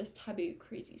 oh, all this taboo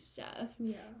crazy stuff,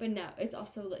 but now it's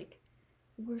also like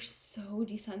we're so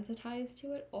desensitized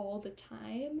to it all the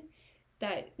time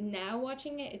that now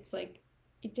watching it, it's like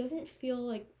it doesn't feel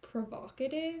like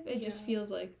provocative. It just feels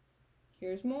like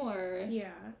here's more.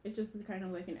 It just is kind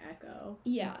of like an echo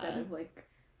instead of like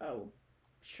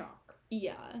shock.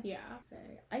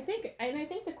 I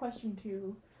think the question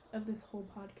too of this whole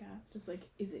podcast is like,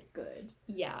 is it good?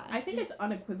 I think it's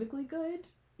unequivocally good,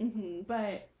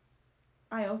 but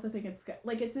I also think it's good.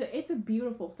 Like it's a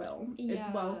beautiful film.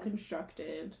 It's well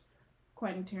constructed.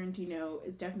 Quentin Tarantino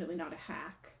is definitely not a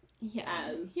hack. He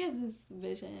has this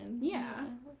vision.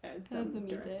 As some the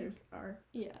directors are.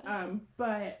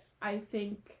 But I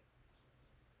think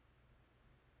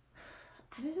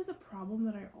this is a problem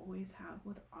that I always have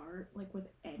with art, like with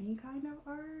any kind of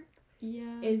art.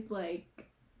 Is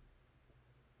like,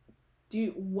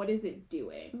 what is it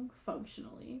doing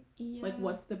functionally? Like,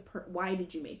 what's the why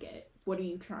did you make it? What are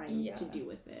you trying to do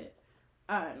with it?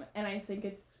 And I think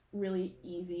it's really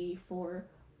easy for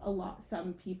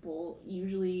some people,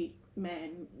 usually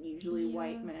men, usually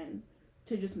white men,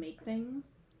 to just make things.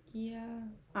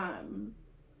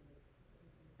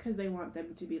 Because they want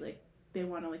them to be like, they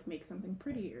want to like make something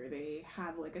pretty, or they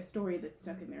have like a story that's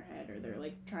stuck in their head, or they're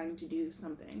like trying to do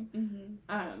something.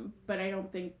 But I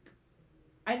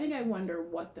wonder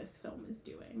what this film is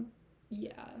doing.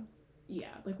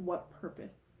 Like what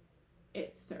purpose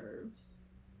it serves.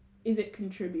 Is it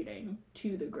contributing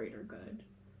to the greater good?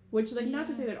 Which, like, not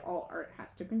to say that all art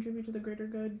has to contribute to the greater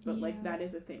good, but like that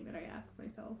is a thing that I ask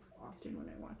myself often when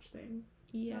I watch things.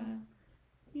 So,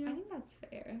 I think that's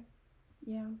fair.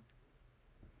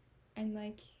 And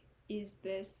like, is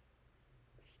this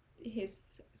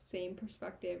his same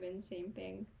perspective and same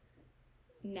thing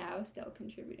now still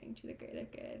contributing to the greater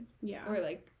good? Or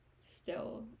like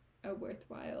still a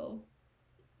worthwhile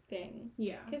thing?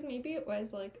 Because maybe it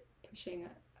was like pushing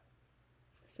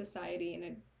society in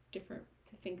a different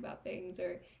to think about things,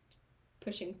 or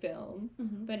pushing film,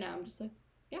 but now I'm just like,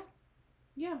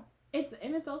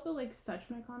 it's also like such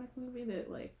an iconic movie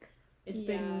that like it's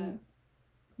been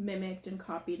mimicked and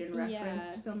copied and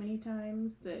referenced so many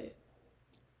times that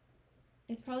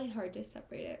it's probably hard to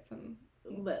separate it from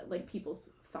like people's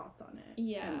thoughts on it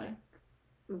and like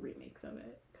remakes of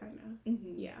it, kind of.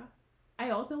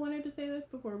 I also wanted to say this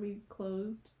before we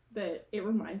closed, that it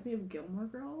reminds me of Gilmore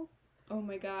Girls. Oh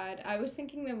my god, I was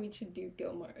thinking that we should do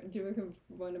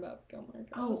one about Gilmore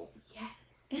Girls. Oh yes.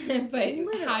 But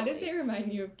literally. How does it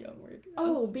remind you of Gilmore Girls?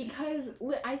 Oh, because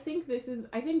I think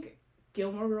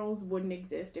Gilmore Girls wouldn't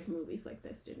exist if movies like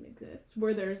this didn't exist,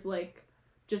 where there's like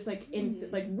just like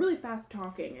like really fast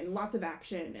talking and lots of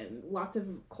action and lots of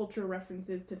cultural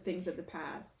references to things of the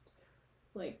past.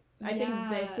 Like I think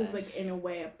this is like in a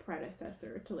way a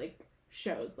predecessor to like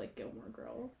shows like Gilmore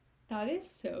Girls. That is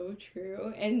so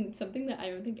true, and something that I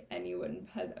don't think anyone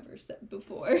has ever said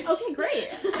before. Okay, great.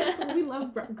 We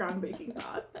love groundbreaking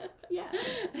thoughts. Yeah.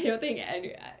 I don't think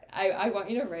I want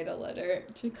you to write a letter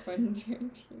to Quentin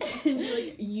Tarantino. And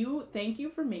be like, thank you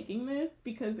for making this,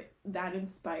 because that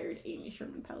inspired Amy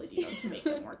Sherman Palladino to make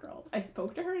Gilmore Girls. I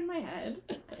spoke to her in my head,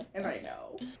 and I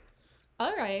know.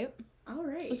 All right.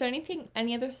 Is there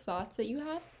any other thoughts that you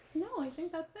have? No, I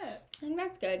think that's it. I think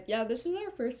that's good. Yeah, this was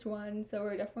our first one, so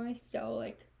we're definitely still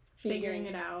like figuring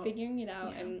it out.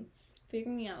 And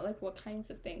figuring out like what kinds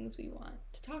of things we want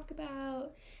to talk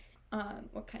about,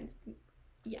 what kinds of,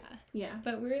 yeah,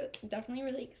 but we're definitely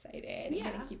really excited. We're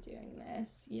gonna keep doing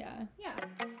this. Yeah.